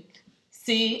didn't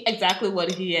see exactly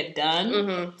what he had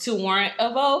done to warrant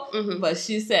a vote. But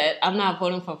she said, I'm not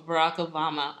voting for Barack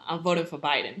Obama, I'm voting for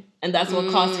Biden. And that's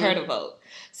what caused her to vote.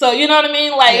 So, you know what I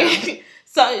mean? Like,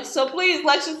 so please,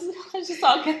 let's just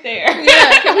all get there.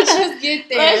 Yeah, can we just get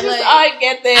there? Let's just all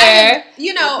get there.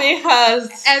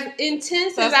 Because as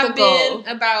intense as I've been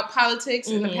about politics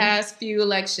in the past few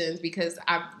elections, because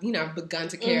I've begun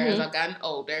to care as I've gotten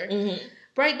older.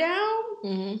 Right now,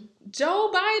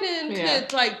 Joe Biden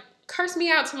could curse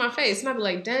me out to my face, and I'd be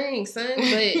like, "Dang, son,"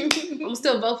 but I'm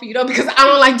still vote for you though because I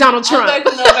don't like Donald Trump.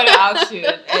 There's no better option,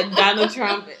 and Donald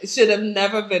Trump should have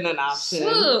never been an option.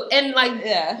 True. And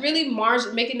really,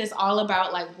 making this all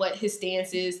about what his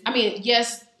stance is. I mean,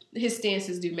 yes, his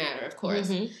stances do matter, of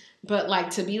course,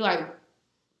 but to be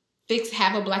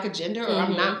have a black agenda, or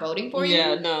I'm not voting for you.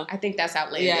 Yeah, no, I think that's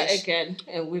outlandish. Yeah, again,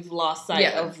 and we've lost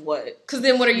sight of what. Because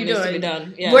then, what are you doing? To be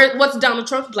done. Yeah. What's Donald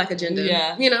Trump's black agenda?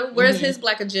 Yeah, where's his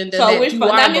black agenda? So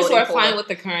that means we're fine with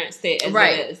the current state as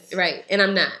it is, right? And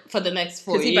I'm not for the next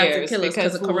 4 years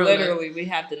because literally we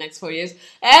have the next 4 years,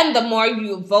 and the more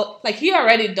you vote, he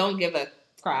already don't give a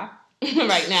crap.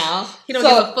 Right now, he don't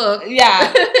give a fuck.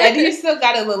 Yeah, and he still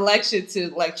got an election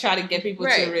to try to get people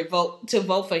to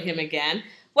vote for him again.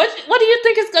 What do you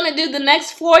think is going to do the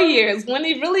next 4 years when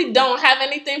he really don't have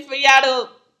anything for y'all to...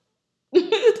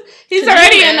 he's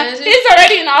already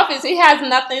in office. He has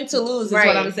nothing to lose is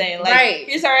what I'm saying.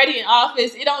 He's already in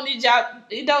office. He don't need y'all.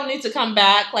 He don't need to come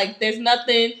back. There's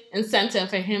nothing incentive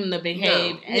for him to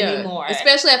behave anymore.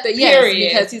 Especially after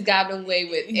because he's gotten away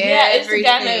with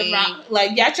everything.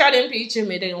 Y'all tried to impeach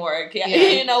him. It didn't work.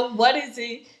 What is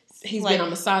he... He's been a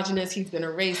misogynist. He's been a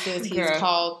racist. He's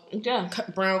called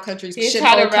brown countries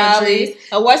shithole countries.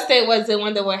 What state was it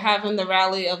when they were having the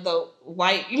rally of the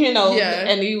white,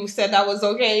 and you said that was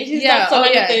okay? He's done so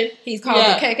many things. He's called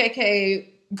the KKK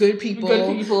good people.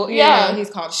 Good people. Yeah. He's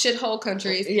called shithole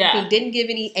countries. Yeah. He didn't give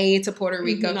any aid to Puerto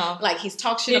Rico. No. He's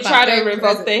talked shit about. He tried to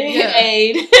revoke the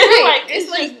aid.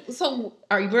 It's so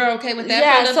are you okay with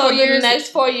that? Yeah. So the next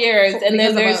 4 years, and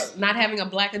then there's not having a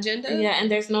black agenda. Yeah,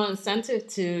 and there's no incentive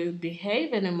to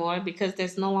behave anymore because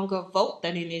there's no longer a vote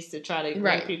that he needs to try to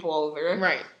bring people over.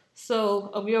 Right. So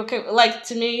are we okay?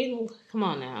 To me, come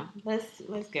on now,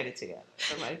 let's get it together.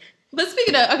 But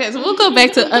speaking of, so we'll go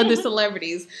back to other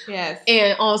celebrities. Yes.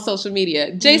 And on social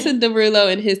media. Jason Derulo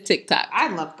and his TikTok. I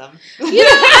love them. I'm not mad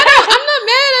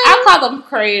at him. I call them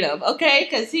creative, okay?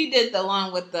 Because he did the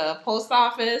one with the post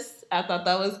office. I thought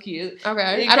that was cute.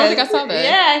 Okay. I don't think I saw that.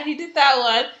 Yeah, he did that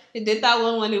one. He did that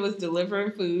one when he was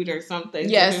delivering food or something.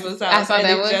 Yes, I saw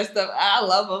that one. I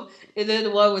love him. He did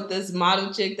the one with this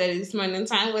model chick that he's spending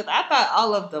time with. I thought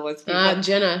all of them was people.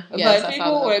 Jenna. Yes, but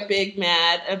people were big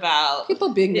mad about...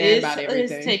 People big mad about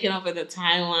everything. He's taking over the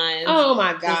timeline. Oh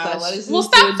my gosh. Well,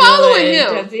 stop following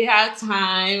him. Does he have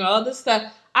time? All this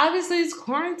stuff. Obviously, he's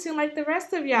quarantined like the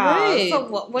rest of y'all. Right. So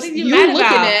what are you mad about?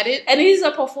 Looking at it. And he's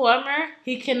a performer.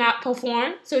 He cannot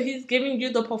perform. So he's giving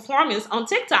you the performance on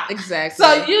TikTok. Exactly.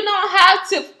 So you don't have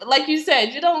to, like you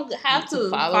said, you don't have to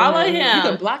follow him. You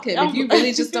can block him if you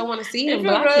really just don't want to see him.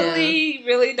 If you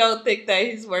really don't think that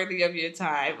he's worthy of your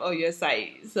time or your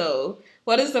site. So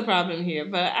what is the problem here?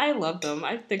 But I love them.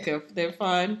 I think they're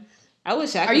fun. I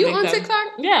wish I could. Are you on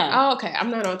TikTok? Yeah. Oh, okay.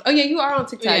 I'm not on. Oh, yeah, you are on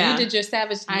TikTok. Yeah. You did your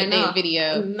Savage Name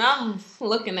video. Now I'm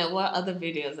looking at what other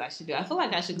videos I should do. I feel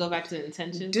like I should go back to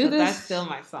Intentions. That's still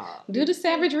my song. Do the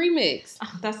Savage remix.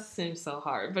 Oh, that seems so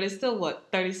hard, but it's still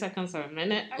 30 seconds or a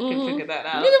minute. I can figure that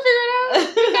out. You can figure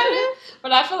it out.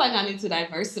 But I feel like I need to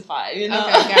diversify. Okay,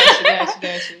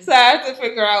 got you. So I have to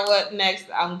figure out what next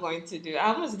I'm going to do.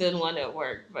 I almost did one at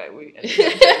work, but we.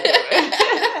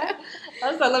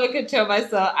 So let me control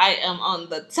myself. I am on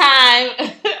the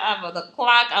time. I'm on the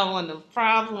clock. I'm on the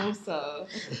problem. So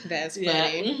that's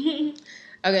funny.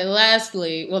 Okay,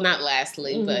 not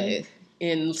lastly, but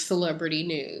in celebrity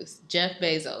news, Jeff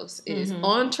Bezos is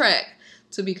on track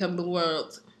to become the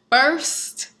world's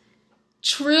first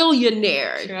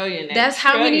trillionaire. That's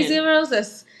how many zeros?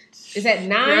 Is that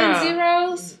 9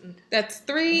 zeros? That's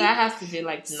 3. That has to be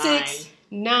 9. 6,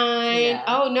 9. Yeah.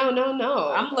 Oh,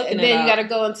 no. I'm looking and then you got to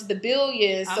go into the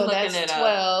billions. So that's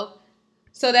 12.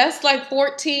 So that's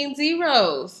 14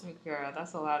 zeros. Girl,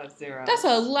 that's a lot of zeros. That's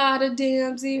a lot of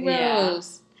damn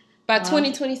zeros. By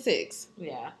 2026.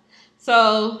 Yeah.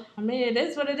 So, I mean, it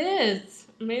is what it is.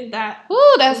 I mean, that's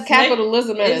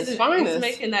capitalism at its finest. It's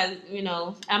making that,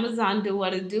 Amazon do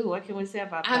what it do. What can we say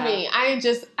about that? I mean,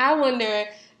 I wonder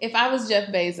if I was Jeff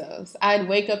Bezos, I'd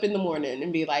wake up in the morning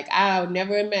and be like, I would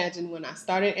never imagine when I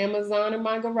started Amazon in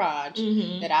my garage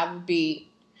that I would be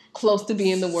close to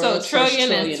being the world's first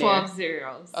trillionaire. And 12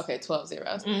 zeros. Okay, 12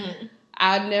 zeros.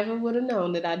 I never would have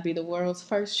known that I'd be the world's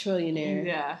first trillionaire.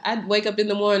 Yeah. I'd wake up in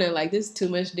the morning like, this is too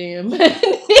much damn money.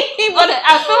 But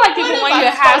I feel like even when you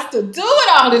have to do with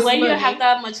all this when money. you have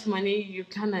that much money,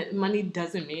 money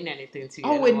doesn't mean anything to you.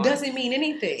 Oh, anymore. It doesn't mean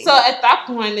anything. So at that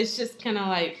point, it's just kind of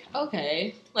like,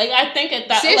 okay, like I think at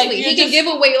that seriously, like, he could give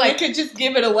away you could just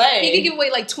give it away. He could give away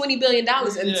like $20 billion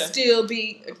and still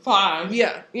be fine.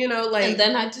 Yeah, you know, like. And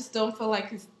then I just don't feel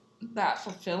like it's that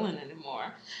fulfilling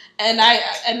anymore. And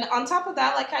on top of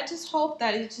that, like I just hope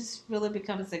that he just really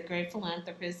becomes a great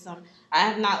philanthropist. I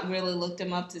have not really looked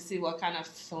him up to see what kind of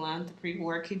philanthropy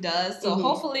work he does. So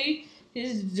hopefully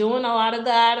he's doing a lot of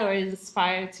that or is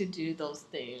inspired to do those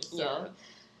things. So,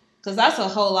 because that's a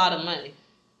whole lot of money.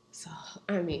 So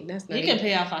I mean, that's not. He can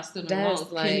pay off our student loans.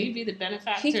 Like, can he be the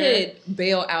benefactor? He could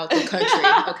bail out the country.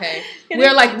 Okay,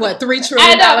 we're like what $3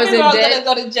 trillion in debt. I'm gonna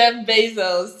go to Jeff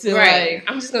Bezos to like.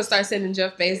 I'm just gonna start sending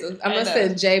Jeff Bezos. I'm gonna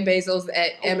send Bezos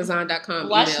at Amazon.com.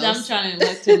 Watch emails. them trying to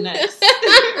elect him next.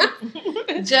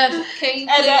 Jeff, can you?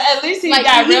 And at least he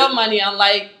got real money,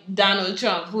 unlike Donald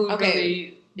Trump, who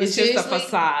really. It's just a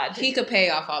facade. He could pay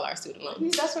off all our student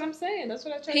loans. That's what I'm saying. That's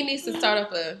what I try. He needs to start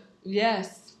up a.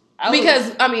 Yes.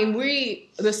 Because, I mean,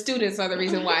 the students are the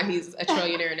reason why he's a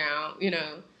trillionaire now, you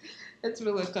know. It's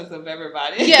really because of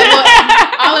everybody. Yeah,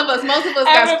 well, all of us, most of us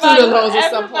got student loans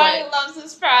at some point. Everybody loves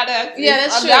his product. Yeah,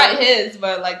 that's true. Not his,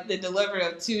 but like the delivery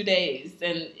of 2 days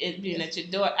and it being at your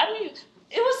door. I mean,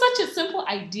 it was such a simple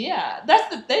idea.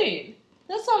 That's the thing.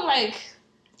 That's what I'm like.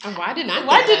 Why did I?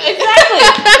 Exactly.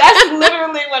 That's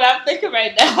literally what I'm thinking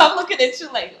right now. I'm looking at you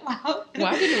like, wow.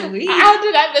 Why didn't we? How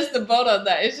did I miss the boat on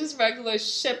that? It's just regular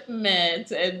shipment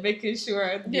and making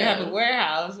sure you have a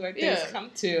warehouse where things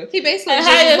come to. He basically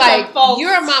just like,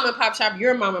 you're a mom and pop shop,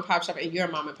 you're a mom and pop shop, and you're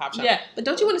a mom and pop shop. Yeah. But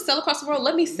don't you want to sell across the world?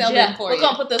 Let me sell them for you. We're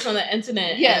going to put this on the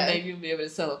internet and then you'll be able to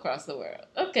sell across the world.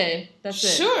 Okay. That's it.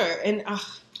 Sure. And,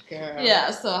 girl. Yeah.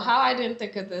 So how I didn't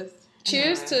think of this.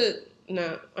 Cheers to...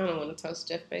 No, I don't want to toast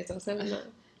Jeff Bezos.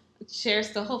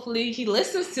 Cheers to hopefully he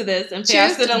listens to this and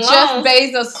cheers to Jeff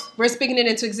Bezos. We're speaking it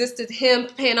into existence. Him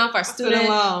paying off our student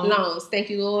loans. Thank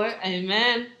you, Lord.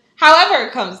 Amen. However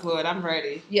it comes, Lord, I'm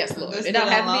ready. Yes, Lord. It don't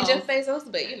have to be Jeff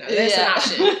Bezos, but you know, that's an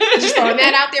option. Just throwing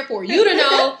that out there for you to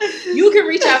know. You can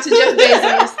reach out to Jeff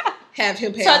Bezos. Have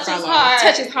him pay off our loans.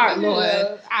 Touch his heart,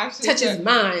 Lord. Touch his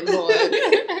mind, Lord.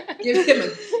 Give him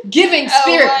a giving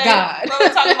spirit, God. When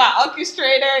we're talking about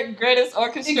orchestrator, greatest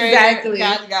orchestrator, exactly.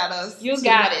 God got us. You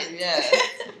got it. Yes,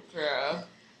 girl.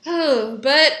 Oh,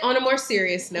 but on a more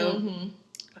serious note,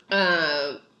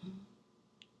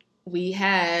 we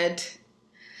had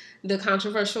the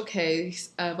controversial case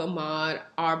of Ahmaud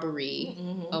Arbery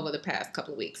over the past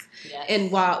couple of weeks. Yes.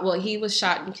 And while he was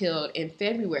shot and killed in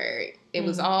February,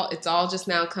 it's all just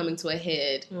now coming to a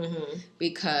head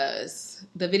because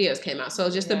the videos came out. So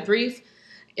just a brief,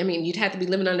 I mean, you'd have to be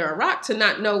living under a rock to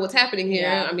not know what's happening here.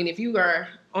 Yeah. I mean, if you are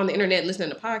on the internet listening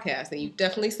to podcasts, then you've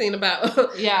definitely seen about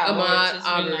Ahmaud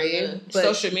Arbery.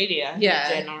 Social media in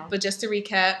general. But just to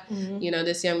recap, you know,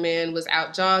 this young man was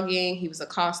out jogging. He was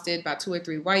accosted by 2 or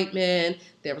 3 white men.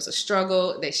 There was a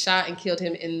struggle. They shot and killed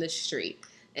him in the street.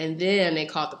 And then they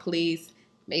called the police,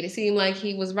 made it seem like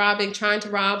he was trying to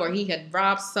rob, or he had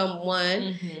robbed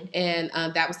someone. And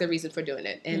that was the reason for doing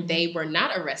it. And they were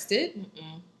not arrested.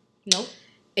 Nope.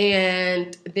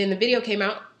 And then the video came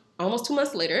out almost 2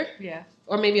 months later. Yeah.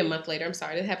 Or maybe a month later. I'm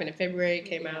sorry. It happened in February. It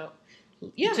came out.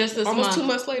 Yeah. Just this almost month. 2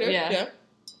 months later. Yeah.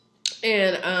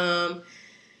 And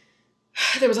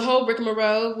there was a whole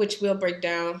rigmarole, which we'll break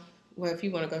down. Well, if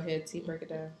you want to go ahead, break it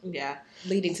down. Yeah.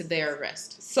 Leading to their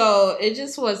arrest. So it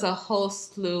just was a whole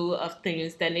slew of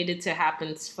things that needed to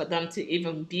happen for them to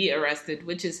even be arrested,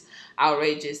 which is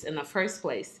outrageous in the first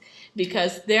place.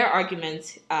 Because their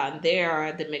arguments, they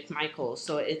are the McMichaels.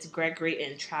 So it's Gregory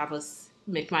and Travis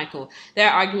McMichael.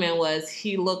 Their argument was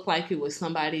he looked like he was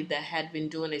somebody that had been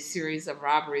doing a series of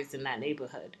robberies in that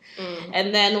neighborhood.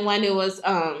 And then when it was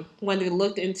when they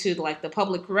looked into like the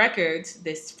public records,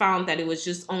 they found that it was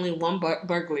just only one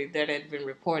burglary that had been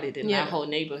reported in that whole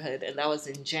neighborhood, and that was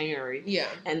in January. Yeah,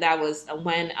 and that was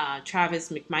when Travis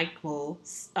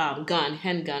McMichael's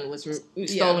handgun was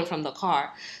stolen from the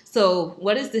car. So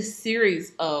what is this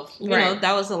series of? You know,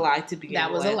 that was a lie to begin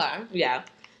with. That was a lie. Yeah.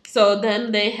 So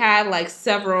then they had like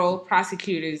several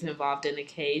prosecutors involved in the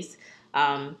case.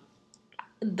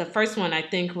 The first one I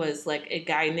think was like a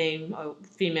guy named a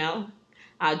female,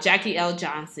 Jackie L.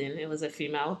 Johnson. It was a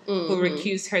female who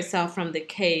recused herself from the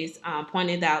case,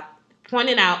 pointing out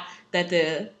that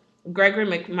the Gregory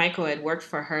McMichael had worked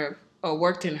for her or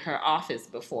worked in her office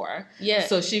before. Yeah.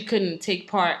 So she couldn't take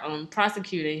part on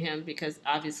prosecuting him because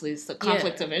obviously it's a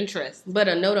conflict of interest. But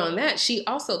a note on that, she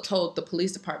also told the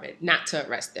police department not to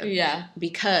arrest him. Yeah.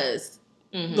 Because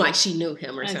like she knew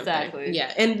him or something. Exactly.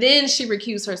 Yeah. And then she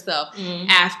recused herself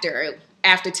after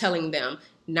telling them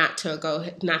not to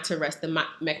arrest the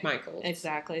McMichaels.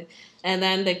 Exactly. And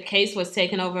then the case was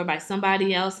taken over by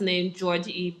somebody else named George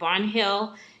E.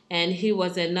 Barnhill. And he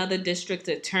was another district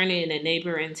attorney in a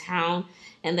neighboring town.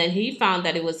 And then he found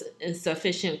that it was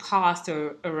insufficient cause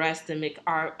to arrest the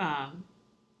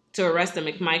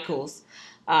McMichaels.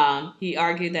 He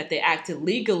argued that they acted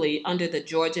legally under the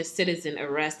Georgia citizen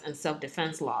arrest and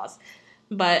self-defense laws.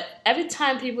 But every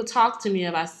time people talk to me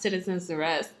about citizens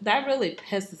arrest, that really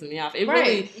pisses me off. It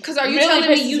really, because are you telling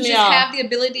me you just have the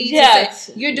ability to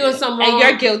say you're doing something wrong and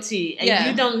you're guilty and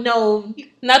you don't know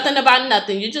nothing about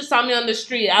nothing? You just saw me on the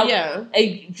street.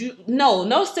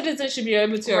 No citizen should be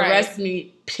able to arrest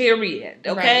me. Period.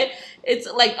 Okay, it's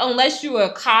like unless you were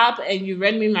a cop and you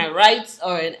read me my rights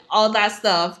or all that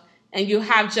stuff. And you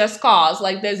have just cause.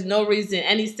 Like, there's no reason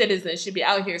any citizen should be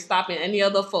out here stopping any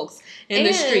other folks in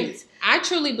the streets. I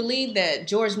truly believe that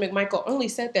George McMichael only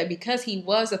said that because he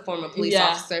was a former police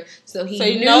officer. So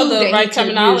he knew the right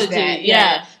terminology.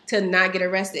 To not get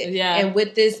arrested. Yeah. And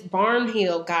with this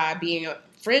Barnhill guy being a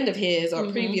friend of his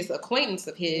or previous acquaintance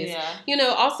of his,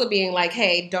 also being like,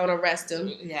 hey, don't arrest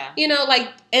him. Yeah.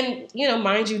 And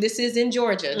mind you, this is in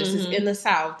Georgia. This is in the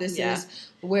South. This is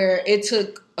where it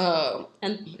took,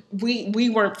 and we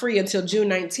weren't free until June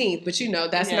 19th,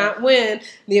 but that's not when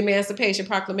the Emancipation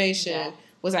Proclamation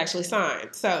was actually signed.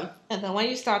 So, and then when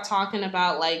you start talking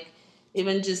about like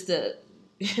even just the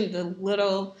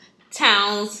little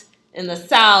towns in the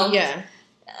South,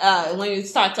 when you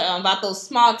start talking about those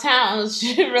small towns,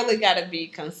 you really got to be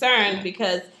concerned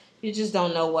because you just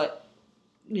don't know what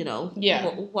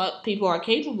people are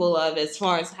capable of as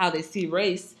far as how they see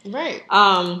race. Right.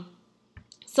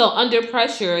 So under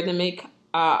pressure,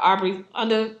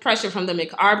 under pressure from the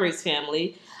McArberys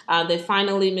family,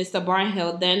 Mr.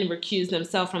 Barnhill then recused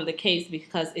himself from the case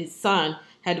because his son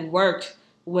had worked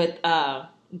with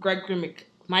Gregory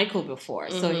McMichael before.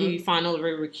 So he finally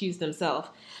recused himself.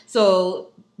 So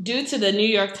due to the New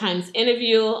York Times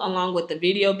interview, along with the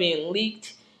video being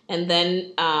leaked, and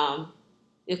then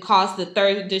it caused the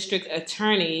 3rd District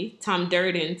Attorney, Tom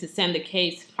Durden, to send the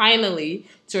case finally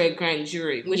to a grand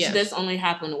jury, which this only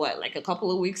happened, like a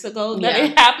couple of weeks ago that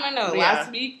it happened, or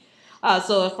last week?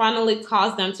 So it finally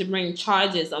caused them to bring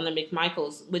charges on the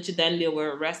McMichaels, which then they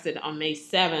were arrested on May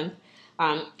 7th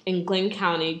in Glynn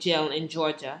County Jail in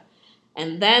Georgia.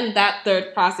 And then that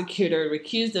 3rd prosecutor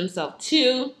recused himself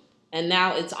too, and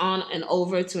now it's on and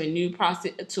over to a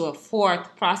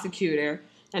 4th prosecutor,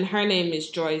 and her name is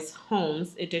Joyce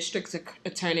Holmes, a district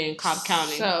attorney in Cobb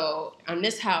County. So on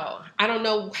this, I don't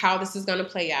know how this is going to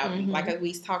play out. Like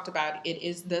we talked about, it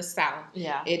is the South.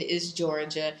 Yeah. It is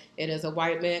Georgia. It is a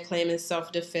white man claiming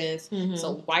self-defense.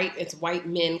 So it's white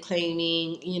men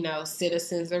claiming,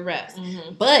 citizens arrest.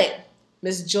 But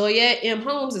Miss Joyette M.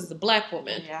 Holmes is a black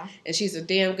woman, and she's a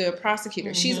damn good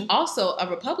prosecutor. She's also a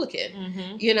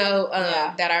Republican,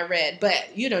 that I read. But,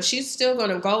 she's still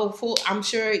going to go full, I'm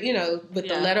sure, with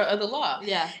the letter of the law.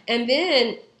 Yeah. And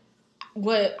then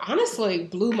what honestly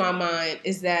blew my mind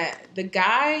is that the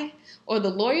guy or the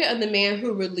lawyer of the man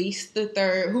who released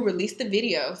the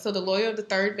video, so the lawyer of the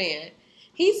third man,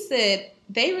 he said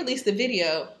they released the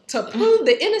video to prove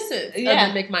the innocence of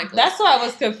the McMichaels. That's why I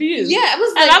was confused. Yeah, it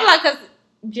was and I'm like,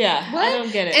 what? I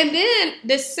don't get it. And then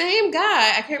the same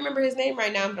guy, I can't remember his name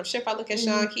right now, but I'm sure if I look at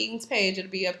Sean Keaton's page,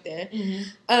 it'll be up there.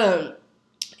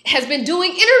 Has been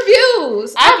doing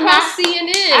interviews across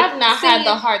CNN. I've not had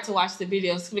the heart to watch the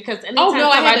videos because I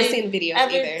haven't seen the videos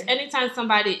either. Anytime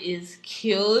somebody is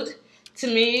killed, to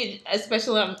me,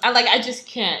 especially, I just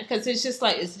can't because it's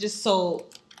just so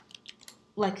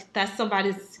like that's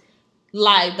somebody's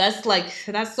life.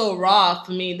 That's so raw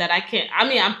for me that I can't. I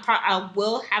mean, I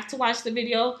will have to watch the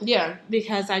video. Yeah,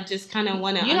 because I just kind of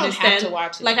want to understand. You don't have to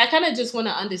watch it. I kind of just want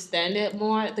to understand it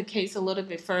more, the case a little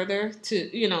bit further.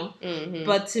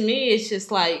 But to me, it's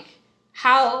just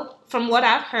how, from what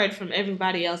I've heard from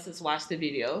everybody else that's watched the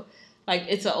video,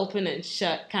 it's an open and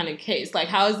shut kind of case.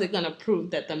 How is it going to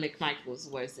prove that the McMichaels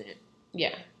wasn't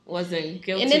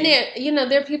guilty? And then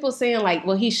there are people saying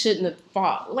well, he shouldn't have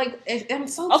fought. I'm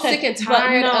so sick and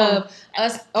tired of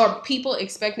us or people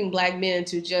expecting black men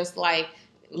to just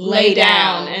lay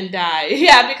down and die.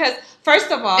 Yeah, because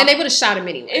first of all, and they would have shot him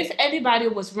anyway. If anybody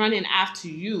was running after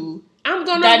you, I'm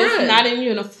gonna that run. Is not in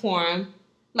uniform,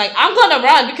 Like, I'm going to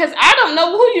run because I don't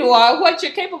know who you are, what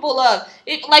you're capable of.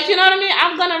 You know what I mean?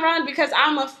 I'm going to run because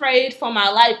I'm afraid for my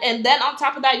life. And then on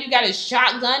top of that, you got a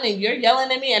shotgun and you're yelling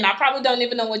at me and I probably don't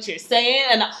even know what you're saying.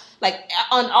 And like,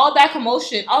 on all that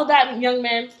commotion, all that young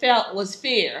man felt was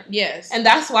fear. Yes. And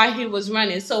that's why he was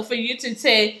running. So for you to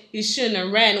say you shouldn't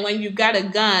have ran when you got a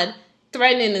gun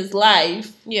threatening his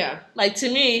life. Yeah. Like, to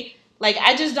me, like,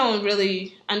 I just don't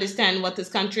really understand what this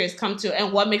country has come to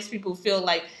and what makes people feel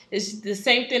like it's the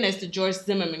same thing as the George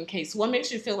Zimmerman case. What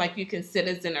makes you feel like you can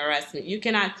citizen arrest me? You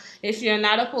cannot, if you're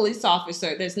not a police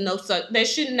officer, there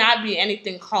should not be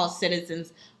anything called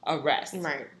citizens arrest.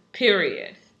 Right.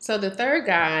 Period. So the third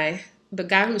guy, the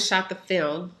guy who shot the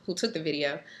film, who took the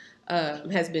video,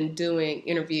 has been doing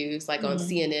interviews like on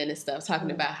CNN and stuff,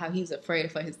 talking about how he's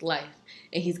afraid for his life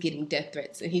and he's getting death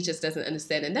threats and he just doesn't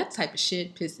understand. And that type of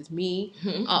shit pisses me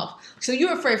off. So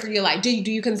you're afraid for your life. Do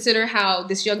you consider how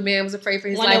this young man was afraid for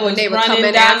his life when they were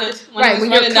coming after? When you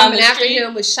were coming after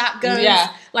him with shotguns?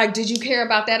 Yeah. Like, did you care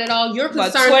about that at all? You're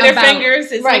concerned Twitter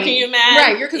fingers is making you mad.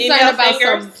 Right. You're concerned about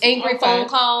some angry phone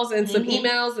calls and some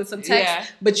emails and some texts.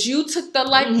 Yeah. But you took the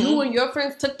life, you and your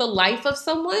friends took the life of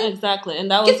someone? Exactly. And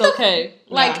that was okay.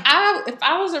 Like, if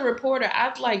I was a reporter,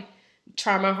 I'd like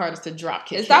try my hardest to drop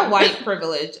kick. It's that white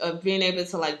privilege of being able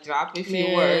to like drop a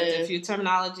few words, a few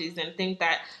terminologies, and think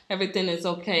that everything is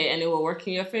okay and it will work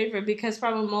in your favor. Because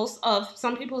probably most of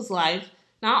some people's life,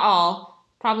 not all,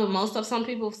 probably most of some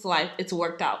people's life, it's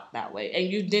worked out that way,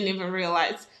 and you didn't even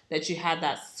realize that you had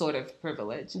that sort of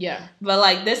privilege. Yeah. But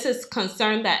like, this is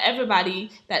concern that everybody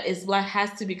that is black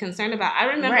has to be concerned about. I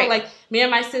remember like me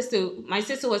and my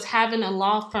sister was having a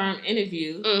law firm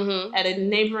interview at a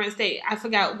neighboring state. I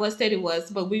forgot what state it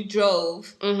was, but we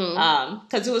drove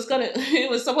because it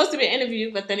was supposed to be an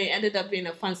interview, but then it ended up being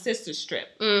a fun sister trip.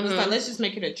 It was like, let's just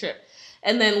make it a trip.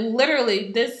 And then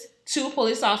literally two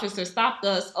police officers stopped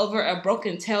us over a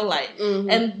broken taillight.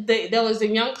 And there was a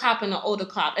young cop and an older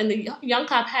cop. And the young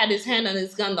cop had his hand on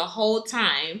his gun the whole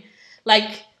time.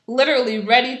 Like, literally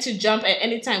ready to jump at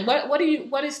any time.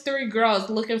 What is three girls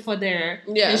looking for their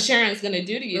insurance going to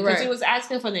do to you? Because he was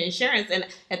asking for the insurance. And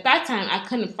at that time, I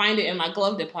couldn't find it in my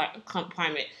glove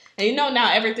compartment. And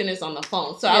now everything is on the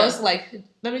phone. So I was like,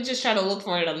 let me just try to look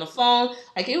for it on the phone.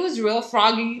 Like, it was real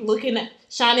froggy looking at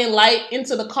shining light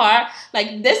into the car.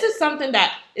 Like, this is something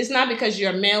that it's not because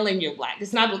you're male and you're black.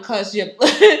 It's not because you're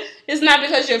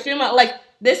female. Like,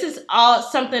 this is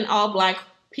something all black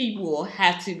people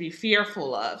have to be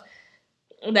fearful of.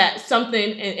 That something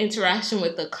in interaction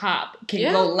with the cop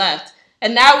can go left.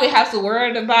 And now we have to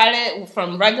worry about it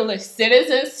from regular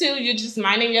citizens too. You're just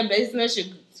minding your business.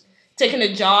 You're taking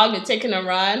a jog and taking a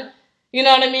run. You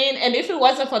know what I mean? And if it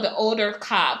wasn't for the older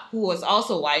cop, who was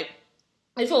also white,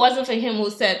 if it wasn't for him who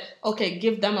said, okay,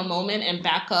 give them a moment and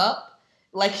back up,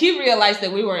 like, he realized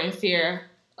that we were in fear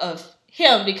of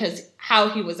him because how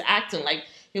he was acting. Like,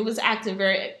 he was acting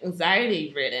very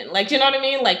anxiety-ridden. Like, you know what I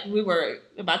mean? Like, we were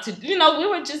about to, we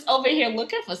were just over here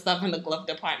looking for stuff in the glove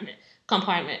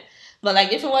compartment. But,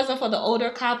 like, if it wasn't for the older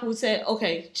cop who said,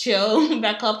 okay, chill,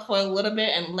 back up for a little bit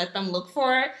and let them look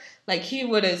for it, like, he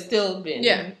would have still been.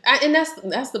 Yeah. And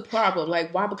that's the problem.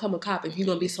 Like, why become a cop if you're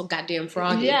going to be so goddamn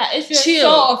froggy? Yeah, if you're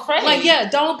so afraid.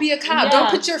 Like, don't be a cop. Don't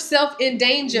put yourself in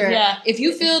danger. Yeah. If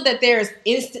you feel that there's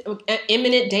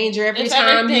imminent danger every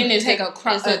time you take a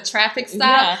traffic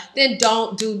stop, then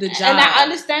don't do the job. And I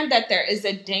understand that there is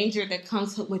a danger that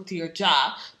comes with your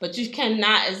job, but you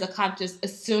cannot, as a cop, just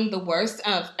assume the worst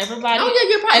of everybody. Oh,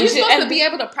 yeah, you're supposed to be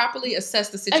able to properly assess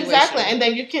the situation. Exactly. And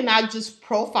then you cannot just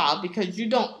profile because you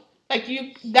don't. Like,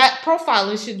 that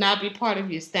profiling should not be part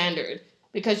of your standard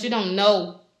because you don't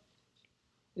know.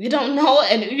 You don't know,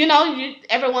 and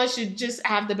everyone should just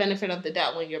have the benefit of the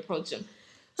doubt when you approach them.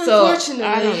 So, unfortunately,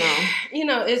 I don't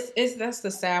know. It's that's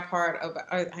the sad part of.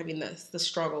 I mean, that's the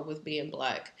struggle with being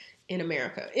black in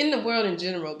America, in the world in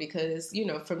general, because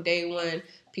from day one,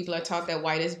 people are taught that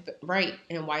white is right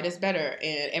and white is better,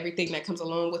 and everything that comes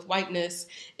along with whiteness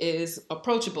is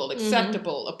approachable,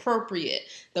 acceptable, appropriate,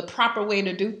 the proper way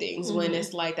to do things. When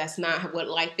it's like, that's not what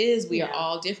life is. We are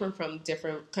all different from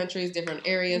different countries, different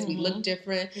areas. We look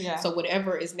different. Yeah. So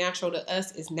whatever is natural to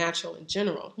us is natural in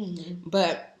general.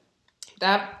 But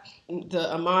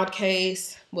the Ahmaud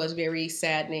case was very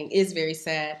saddening, is very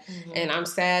sad. And I'm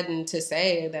saddened to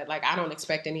say that, like, I don't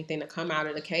expect anything to come out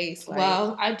of the case. Like,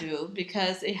 well, I do,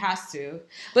 because it has to.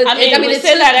 But I mean we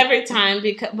say that every time,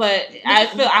 but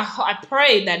I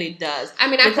pray that it does. I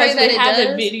mean, I pray that it does. They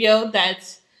have a video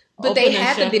that's. But they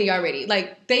had the video already.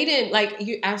 Like, they didn't,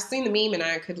 I've seen the meme and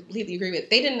I completely agree with it.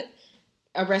 They didn't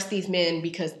arrest these men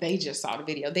because they just saw the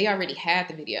video. They already had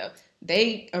the video.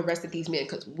 they arrested these men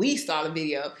because we saw the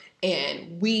video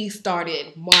and we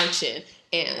started marching.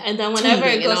 And then whenever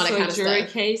it goes to a jury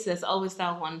case, there's always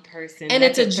that one person. And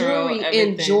it's a jury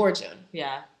in Georgia.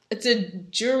 Yeah. It's a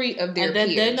jury of their peers.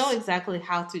 And then they know exactly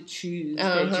how to choose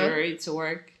the jury to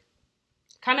work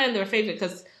kind of in their favor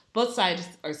because both sides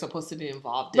are supposed to be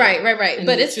involved. Right.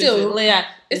 But it's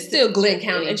still Glenn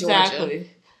County, Georgia.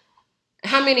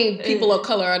 How many people of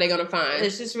color are they going to find?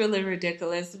 It's just really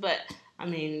ridiculous. But, I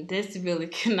mean, this really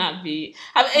cannot be.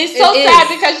 I mean, it's so sad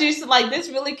because you like this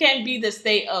really can't be the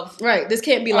state of This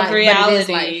can't be life, reality. But it is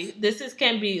life. This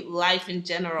can't be life in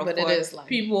general for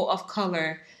people of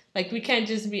color. Like, we can't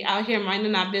just be out here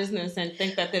minding our business and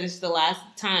think that is the last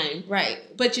time. Right.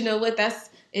 But you know what? That's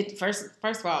it. First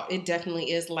of all, it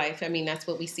definitely is life. I mean, that's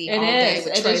what we see all day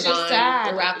with Trayvon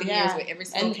throughout the years with every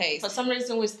single case. For some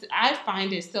reason, I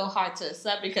find it still hard to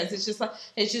accept because it's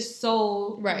just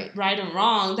so right and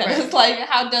wrong that it's like,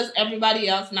 how does everybody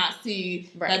else not see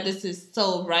that this is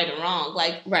so right and wrong?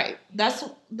 Like, that's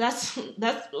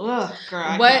ugh,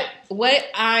 girl.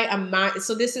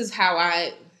 So this is how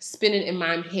I spin it in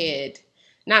my head.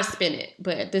 Not spin it,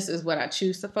 but this is what I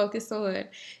choose to focus on,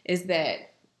 is that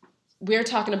we're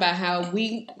talking about how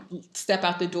we step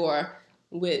out the door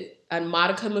with a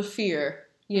modicum of fear,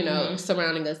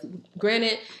 surrounding us.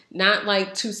 Granted, not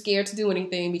like too scared to do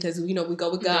anything because, we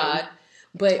go with God,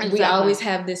 but we always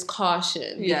have this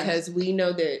caution because we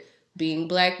know that being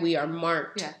Black, we are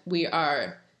marked. Yeah. We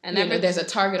are, and there's a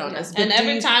target on us. And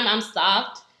every time I'm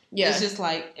stopped, it's just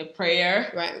like a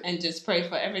prayer and just pray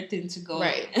for everything to go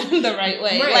the right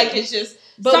way. Right. Like, it's just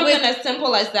something as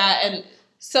simple as that. And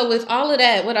so with all of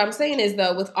that, what I'm saying is,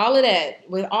 though, with all of that,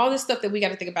 with all this stuff that we got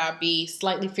to think about, be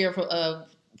slightly fearful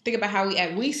of, think about how we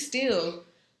act, we still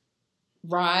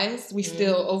rise, we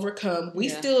still overcome, we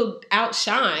still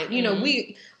outshine.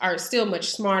 We are still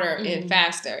much smarter and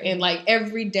faster. And like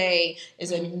every day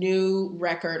is a new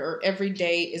record, or every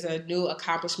day is a new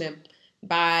accomplishment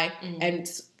by, and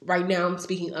right now I'm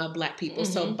speaking of Black people,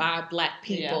 so by Black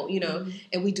people,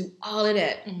 and we do all of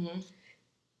that,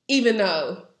 even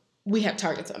though we have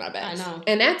targets on our backs. I know.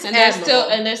 And that's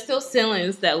there's still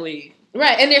ceilings that we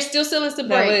Right, and there's still ceilings to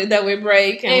break. That we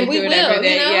break, and we do it every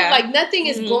day. You know? Like, nothing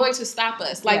is going to stop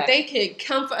us. Like, they could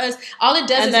come for us. All it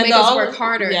does is make us work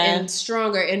harder and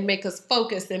stronger and make us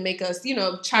focus and make us, you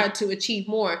know, try to achieve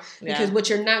more. Because what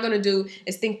you're not going to do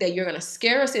is think that you're going to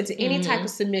scare us into any type of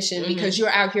submission because you're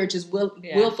out here just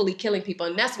willfully killing people.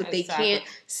 And that's what they can't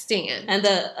stand. And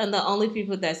the only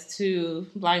people that's too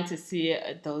blind to see it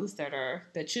are those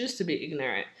that choose to be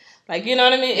ignorant. Like, you know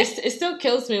what I mean? It still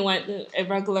kills me when a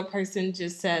regular person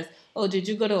just says, "Oh, did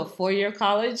you go to a 4-year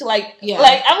college?" Like,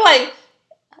 I'm like,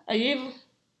 are you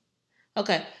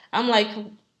okay? I'm like,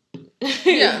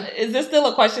 is this still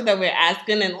a question that we're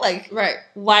asking? And like,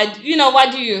 why do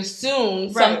you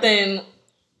assume something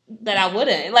that I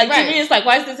wouldn't? Like, to me, it's like,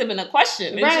 why is this even a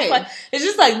question? It's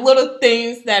just like little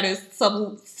things that is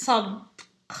subconscious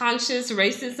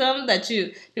racism that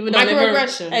people don't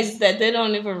even that they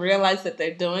don't even realize that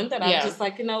they're doing. That I'm just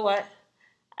like, you know what?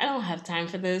 I don't have time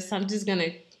for this. I'm just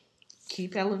gonna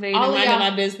keep elevating, minding my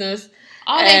business,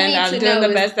 and I'm doing the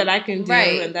best that I can do,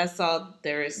 and that's all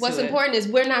there is. What's important is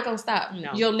we're not gonna stop.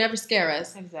 No. You'll never scare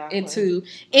us into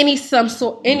any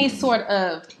sort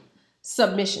of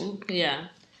submission. Yeah.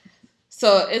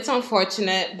 So it's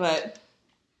unfortunate, but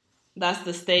that's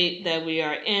the state that we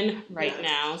are in right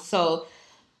now. So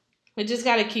we just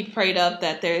got to keep prayed up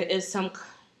that there is some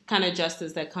kind of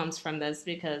justice that comes from this,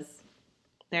 because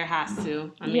there has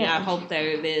to. I mean, I hope there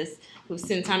it is. We've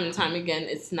seen time and time again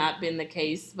it's not been the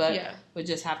case, but we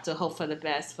just have to hope for the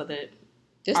best for the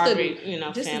family.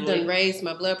 This has done raised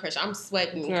my blood pressure. I'm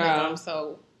sweating because I'm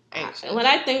so anxious. When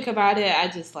I think about it, I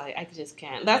just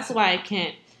can't. That's why I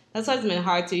can't. That's why it's been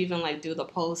hard to even like do the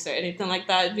post or anything like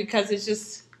that, because it's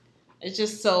just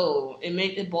so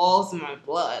it boils my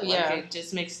blood. Like, it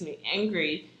just makes me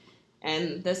angry,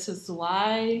 and this is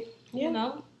why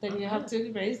then you have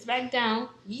to raise back down.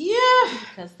 Yeah,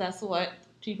 because that's what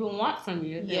people want from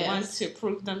you. They want to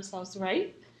prove themselves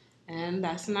right, and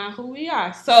that's not who we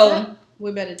are. So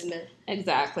we're better than that.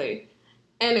 Exactly.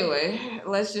 Anyway,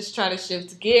 let's just try to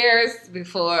shift gears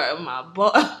before my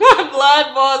blood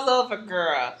boils over,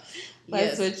 girl.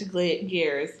 Let's switch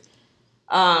gears.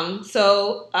 How's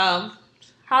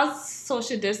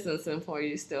social distancing for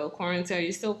you still? Quarantine? Are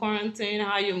you still quarantined?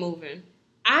 How are you moving?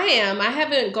 I am. I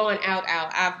haven't gone out.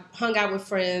 I've hung out with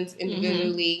friends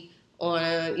individually on,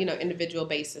 individual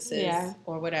basis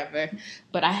or whatever.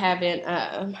 But I haven't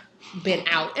been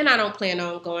out, and I don't plan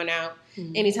on going out.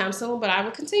 anytime soon, but I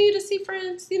will continue to see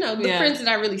friends, the friends that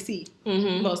I really see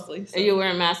mostly. So. Are you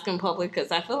wearing a mask in public?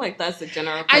 Because I feel like that's the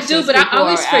general question. I do, but I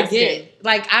always forget.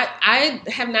 Like, I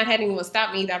have not had anyone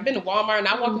stop me either. I've been to Walmart and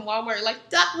I walk in Walmart like,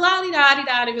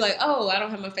 la-di-da-di-da, and be like, oh, I don't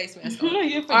have my face mask on.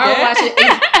 You forget. Or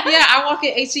I walk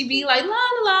in H-E-B like,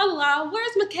 la-la-la-la,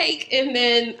 where's my cake? And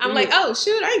then I'm like, oh,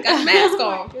 shoot, I ain't got the mask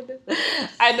on.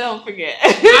 I don't forget.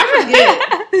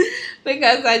 I forget.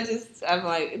 Because I'm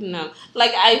like, no.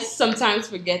 Like, I sometimes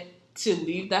forget to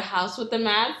leave the house with the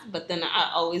mask, but then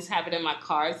I always have it in my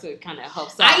car, so it kind of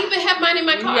helps out. I even have mine in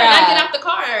my car, and I get out the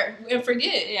car and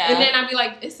forget. Yeah. And then I'll be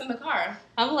like, it's in the car.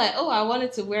 I'm like, oh, I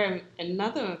wanted to wear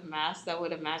another mask that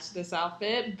would have matched this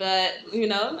outfit, but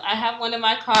I have one in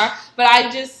my car. But I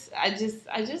just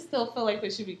still feel like they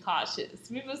should be cautious.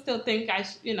 People still think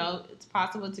it's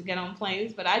possible to get on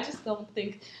planes, but I just don't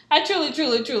think. I truly,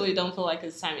 truly, truly don't feel like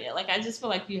it's time yet. Like, I just feel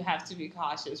like you have to be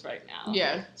cautious right now.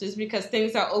 Yeah. Just because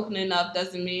things are opening up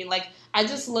doesn't mean, like, I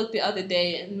just looked the other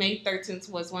day, and May 13th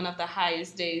was one of the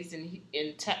highest days in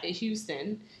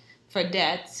Houston for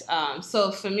deaths.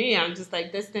 So for me, I'm just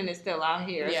like, this thing is still out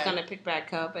here. Yeah. It's going to pick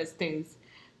back up as things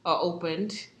are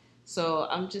opened. So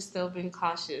I'm just still being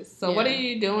cautious. So what are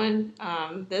you doing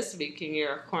this week in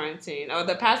your quarantine? Or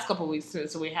the past couple weeks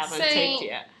since we haven't taped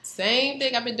yet? Same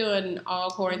thing I've been doing all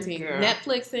quarantine. Girl.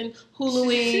 Netflixing,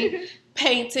 Huluing,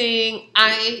 painting.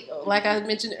 Like I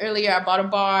mentioned earlier, I bought a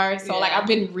bar. So I've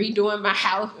been redoing my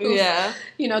house. Yeah.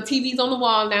 TV's on the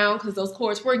wall now because those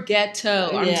cords were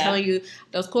ghetto. I'm telling you,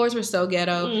 those cords were so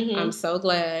ghetto. Mm-hmm. I'm so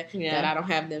glad that I don't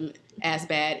have them as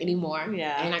bad anymore.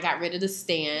 Yeah. And I got rid of the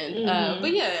stand. Mm-hmm.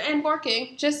 But and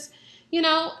working. Just,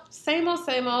 same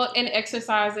old, and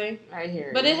exercising. I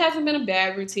hear But it hasn't been a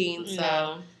bad routine.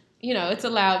 So, it's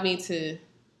allowed me to,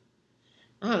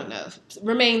 I don't know,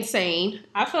 remain sane.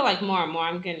 I feel like more and more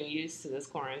I'm getting used to this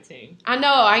quarantine. I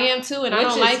know, I am too, and I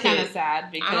don't like it. Which is kind of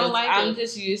sad because I'm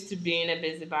just used to being a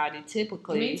busybody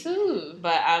typically. Me too.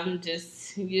 But I'm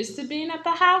just used to being at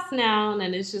the house now,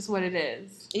 and it's just what it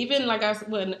is. Even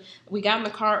when we got in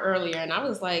the car earlier, and I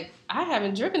was like, I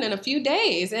haven't driven in a few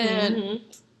days, and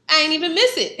I ain't even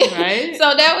miss it. Right?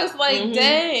 So that was like,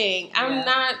 dang,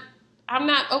 I'm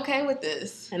not okay with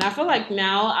this. And I feel like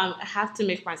now I have to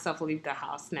make myself leave the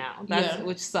house now.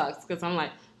 Which sucks because I'm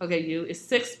like, okay, it's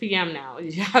 6 p.m. now.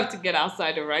 You have to get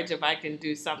outside to ride your bike and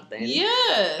do something.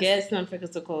 Yes. Get some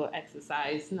physical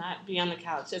exercise, not be on the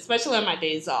couch, especially on my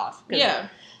days off. Yeah.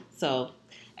 So,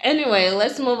 anyway,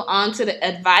 let's move on to the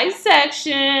advice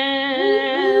section.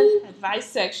 Mm-hmm. Advice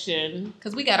section.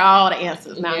 Because we got all the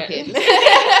answers. Now I'm kidding.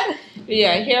 We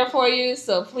are here for you,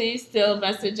 so please still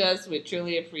message us. We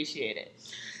truly appreciate it.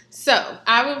 So,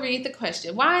 I will read the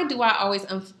question. Why do I always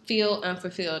feel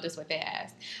unfulfilled is what they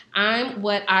asked. I'm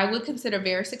what I would consider a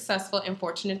very successful and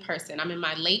fortunate person. I'm in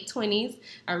my late 20s.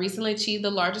 I recently achieved the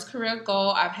largest career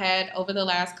goal I've had over the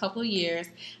last couple of years.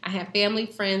 I have family,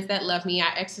 friends that love me.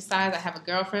 I exercise. I have a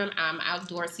girlfriend. I'm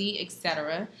outdoorsy,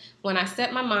 etc. When I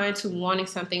set my mind to wanting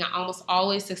something, I almost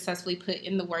always successfully put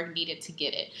in the work needed to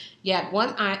get it. Yet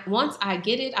once I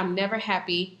get it, I'm never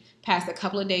happy past a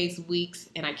couple of days, weeks,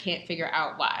 and I can't figure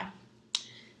out why.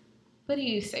 What do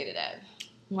you say to that?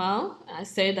 Well, I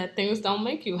say that things don't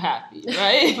make you happy,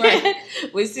 right? Right.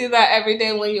 We see that every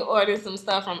day when you order some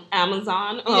stuff from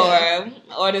Amazon or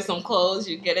order some clothes,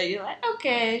 you get it, you're like,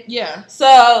 okay. Yeah.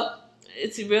 So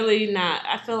it's really not,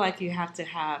 I feel like you have to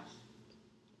have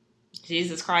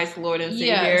Jesus Christ, Lord and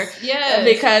Savior. Yes.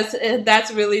 Because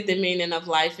that's really the meaning of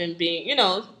life and being,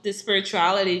 the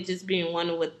spirituality, just being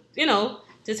one with,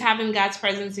 just having God's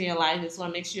presence in your life is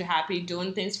what makes you happy.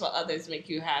 Doing things for others make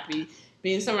you happy.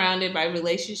 Being surrounded by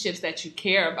relationships that you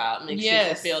care about makes you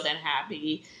fulfilled and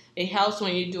happy. It helps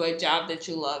when you do a job that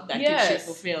you love that keeps you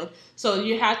fulfilled. So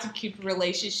you have to keep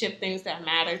relationship things that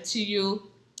matter to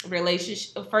you.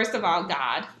 First of all,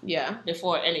 God. Yeah.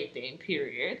 Before anything,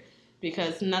 period.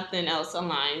 Because nothing else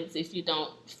aligns if you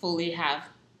don't fully have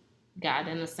God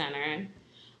in the center.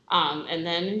 And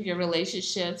then your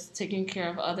relationships, taking care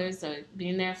of others, or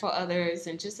being there for others,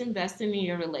 and just investing in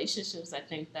your relationships. I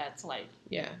think that's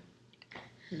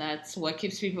that's what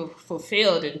keeps people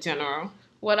fulfilled in general.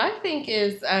 What I think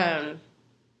is, I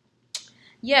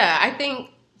think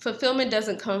fulfillment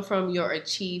doesn't come from your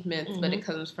achievements, but it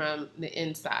comes from the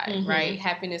inside, right?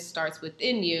 Happiness starts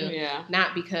within you,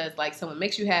 not because like someone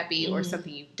makes you happy or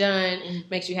something you've done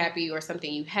makes you happy or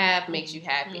something you have makes you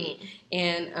happy.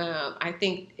 And I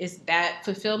think that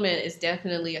fulfillment is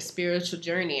definitely a spiritual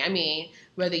journey. I mean,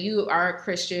 whether you are a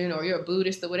Christian or you're a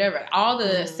Buddhist or whatever, all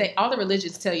the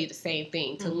religions tell you the same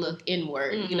thing, to look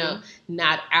inward, you know,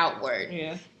 not outward.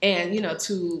 Yeah. And, you know,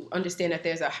 to understand that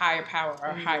there's a higher power or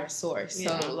a higher source.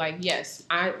 Yeah. So, like, yes,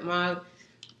 my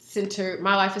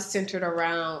life is centered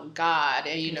around God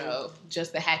and, you know,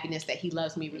 just the happiness that he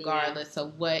loves me regardless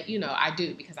of what, you know, I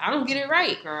do, because I don't get it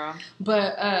right, girl.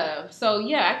 But, so,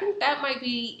 yeah, I think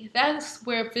that's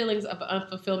where feelings of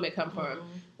unfulfillment come from.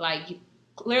 Like,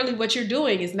 clearly what you're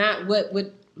doing is not what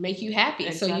would make you happy.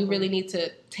 Exactly. So you really need to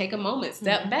take a moment,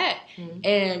 step back,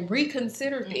 and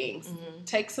reconsider things.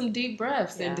 Take some deep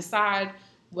breaths and decide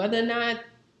whether or not...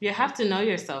 You have to know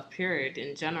yourself, period,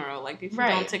 in general. Like, if you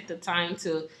don't take the time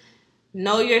to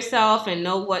know yourself and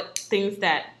know what things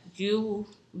that you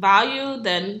value,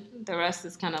 then the rest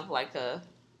is kind of like a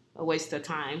waste of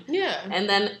time. Yeah. And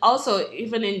then also,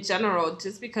 even in general,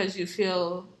 just because you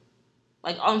feel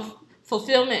like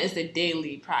fulfillment is a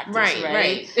daily practice,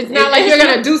 right? It's not like you're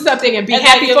gonna do something and be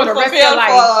happy for the rest of your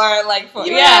life.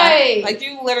 Like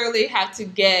you literally have to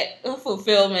get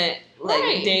fulfillment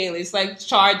daily. It's like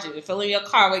charging, filling your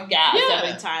car with gas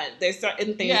every time. There's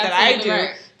certain things that I do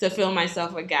to fill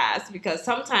myself with gas, because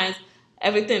sometimes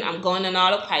everything, I'm going on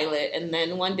autopilot, and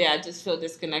then one day I just feel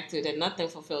disconnected and nothing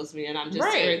fulfills me, and I'm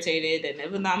just irritated. And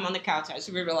even though I'm on the couch, I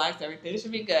should be relaxed, everything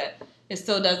should be good, it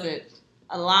still doesn't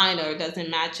align or it doesn't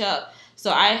match up.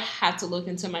 So I have to look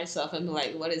into myself and be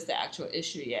like, what is the actual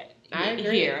issue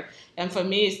here? And for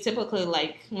me, it's typically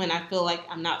like when I feel like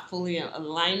I'm not fully in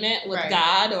alignment with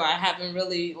God, or I haven't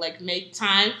really like made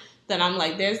time, then I'm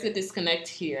like, there's a disconnect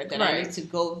here that I need to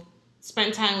go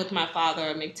spend time with my Father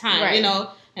or make time, you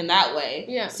know, in that way.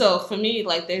 Yeah. So for me,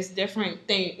 like, there's different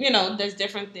things, you know, there's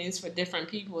different things for different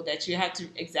people that you have to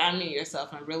examine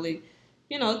yourself and really,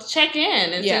 you know, check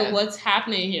in and say, what's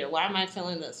happening here? Why am I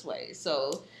feeling this way?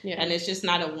 So, and it's just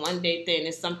not a one-day thing.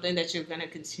 It's something that you're going to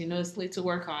continuously to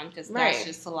work on, because that's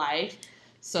just life.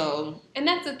 So, and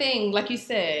that's the thing, like you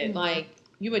said, like,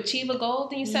 you achieve a goal,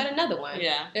 then you set another one.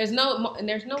 Yeah. There's no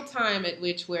time at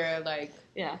which where, like,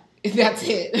 that's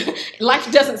it.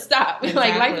 Life doesn't stop. Exactly.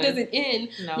 Like, life doesn't end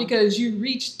because you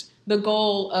reached the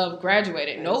goal of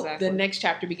graduating. Nope, the next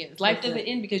chapter begins. Life doesn't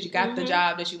end because you got the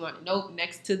job that you wanted. Nope,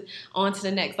 on to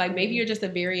the next. Like, maybe you're just a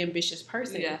very ambitious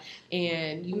person. Yeah.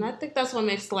 And I think that's what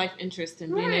makes life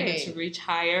interesting, being able to reach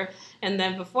higher. And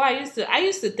then before I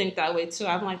used to think that way too.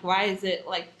 I'm like, why is it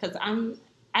like, because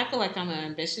I feel like I'm an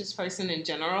ambitious person in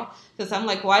general, because I'm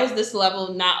like, why is this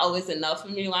level not always enough for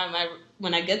me? Why am I,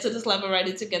 when I get to this level,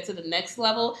 ready to get to the next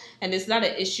level? And it's not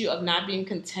an issue of not being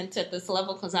content at this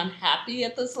level, because I'm happy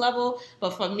at this level.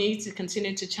 But for me to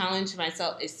continue to challenge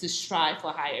myself is to strive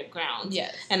for higher ground.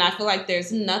 Yes. And I feel like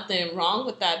there's nothing wrong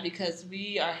with that, because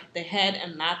we are the head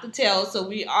and not the tail. So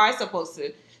we are supposed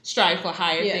to strive for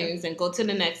higher things and go to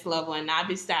the next level and not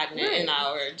be stagnant in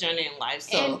our journey in life.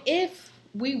 So, and if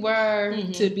we were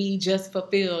to be just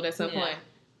fulfilled at some point,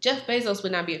 Jeff Bezos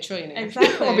would not be a trillionaire.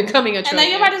 Exactly. Or becoming a trillionaire. And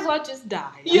then you might as well just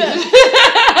die. Yeah.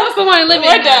 What's the point of living?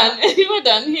 We're done. We're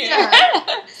done here.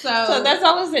 Yeah. So that's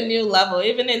always a new level.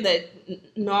 Even in the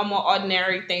normal,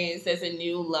 ordinary things, there's a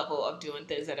new level of doing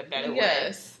things in a better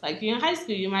way. Like, you're in high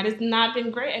school, you might have not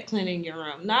been great at cleaning your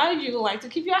room. Now you like to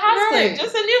keep your house clean.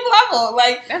 Just a new level.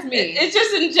 Like, that's me. It's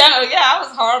just in general. Yeah, I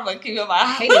was horrible at keeping my house.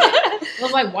 I hated it. I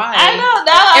was like, why? I know.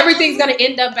 Now everything's going to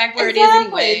end up back where it is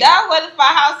anyway. Now when my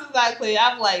house is not clean,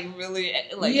 I'm like really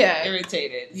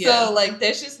irritated. Yeah. So, like,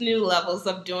 there's just new levels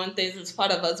of doing things as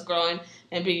part of us growing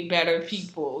and being better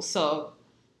people. So,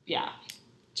 yeah.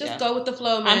 Just go with the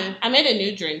flow, man. I made a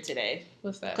new dream today.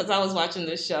 What's that? Because I was watching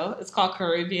this show. It's called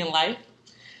Caribbean Life.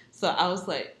 So I was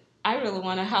like, I really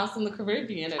want a house in the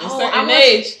Caribbean at a certain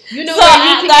age. You know, so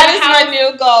that is my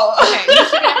new goal. Okay, you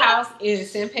should get a house in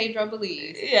San Pedro,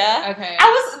 Belize. Yeah. Okay. That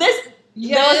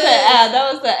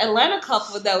was the Atlanta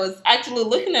couple that was actually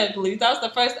looking at Belize. That was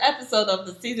the first episode of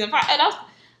the season 5, and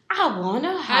I want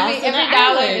a house. Every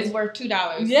dollar is worth $2.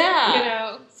 Yeah. You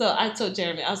know? So I told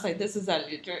Jeremy, I was like, this is our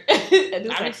new dream.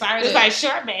 I'm excited. It's like,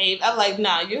 sure, babe. I'm like,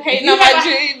 nah, you hating on my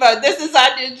dream, but this is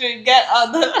our new dream. Get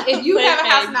on the If you have a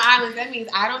house in the islands, that means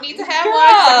I don't need to have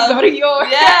one. So go to yours.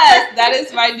 Yes, that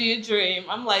is my new dream.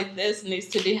 I'm like, this needs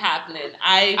to be happening.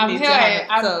 I'm in a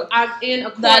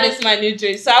quarter. That is my new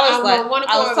dream. So I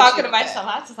was talking to myself.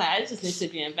 I was just like, I just need to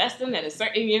be investing at a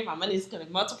certain year. My money is going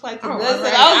to multiply to this. Right.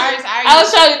 And I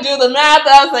was trying to do the math.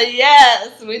 I was like,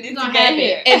 yes, we need to get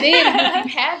here. And then if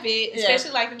you have it,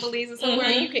 especially like in Belize or somewhere,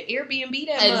 you can Airbnb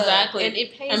that exactly, and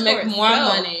it pays and make more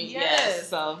money. Yes,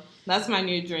 so that's my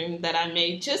new dream that I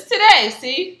made just today.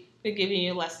 See, we're giving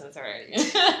you lessons already.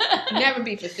 Never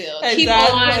be fulfilled. Exactly.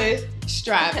 Keep on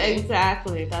striving.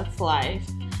 Exactly, that's life.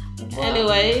 Well,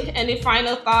 anyway, any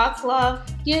final thoughts, love?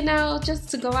 Just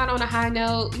to go out on a high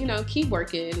note, keep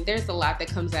working. There's a lot that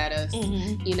comes at us,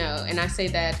 and I say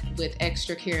that with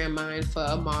extra care in mind for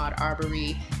Ahmaud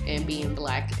Arbery and being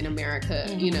Black in America.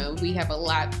 We have a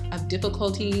lot of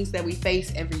difficulties that we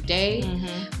face every day,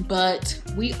 but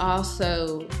we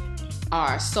also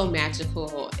are so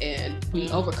magical and we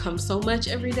overcome so much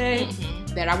every day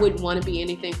that I wouldn't want to be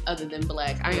anything other than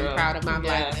Black. I am proud of my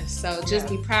Blackness. So just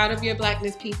be proud of your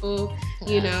Blackness, people,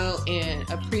 and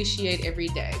appreciate every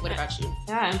day. What about you?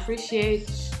 Yeah, I appreciate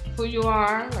who you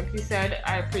are. Like you said,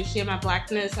 I appreciate my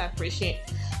Blackness. I appreciate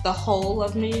the whole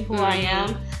of me, who I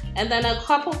am. And then a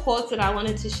couple quotes that I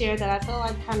wanted to share that I feel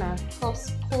like kind of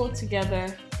helps pull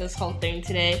together this whole thing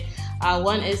today.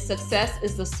 One is success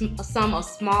is the sum of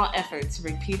small efforts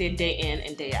repeated day in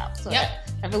and day out. So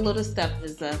every little step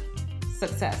is a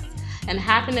success. And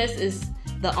happiness is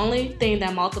the only thing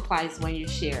that multiplies when you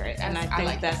share it. And I think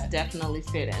like that's definitely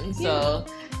fitting. So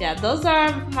those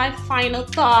are my final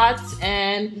thoughts.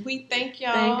 And we thank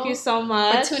y'all. Thank you so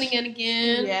much for tuning in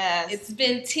again. Yes. It's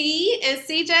been T and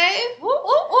CJ. Whoop,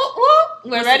 whoop, whoop, whoop.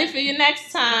 We're ready for you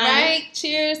next time. Right.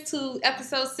 Cheers to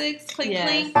episode 6. Clink,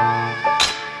 clink.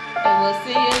 And we'll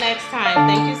see you next time.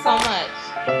 Thank you so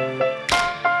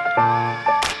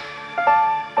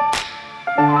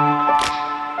much.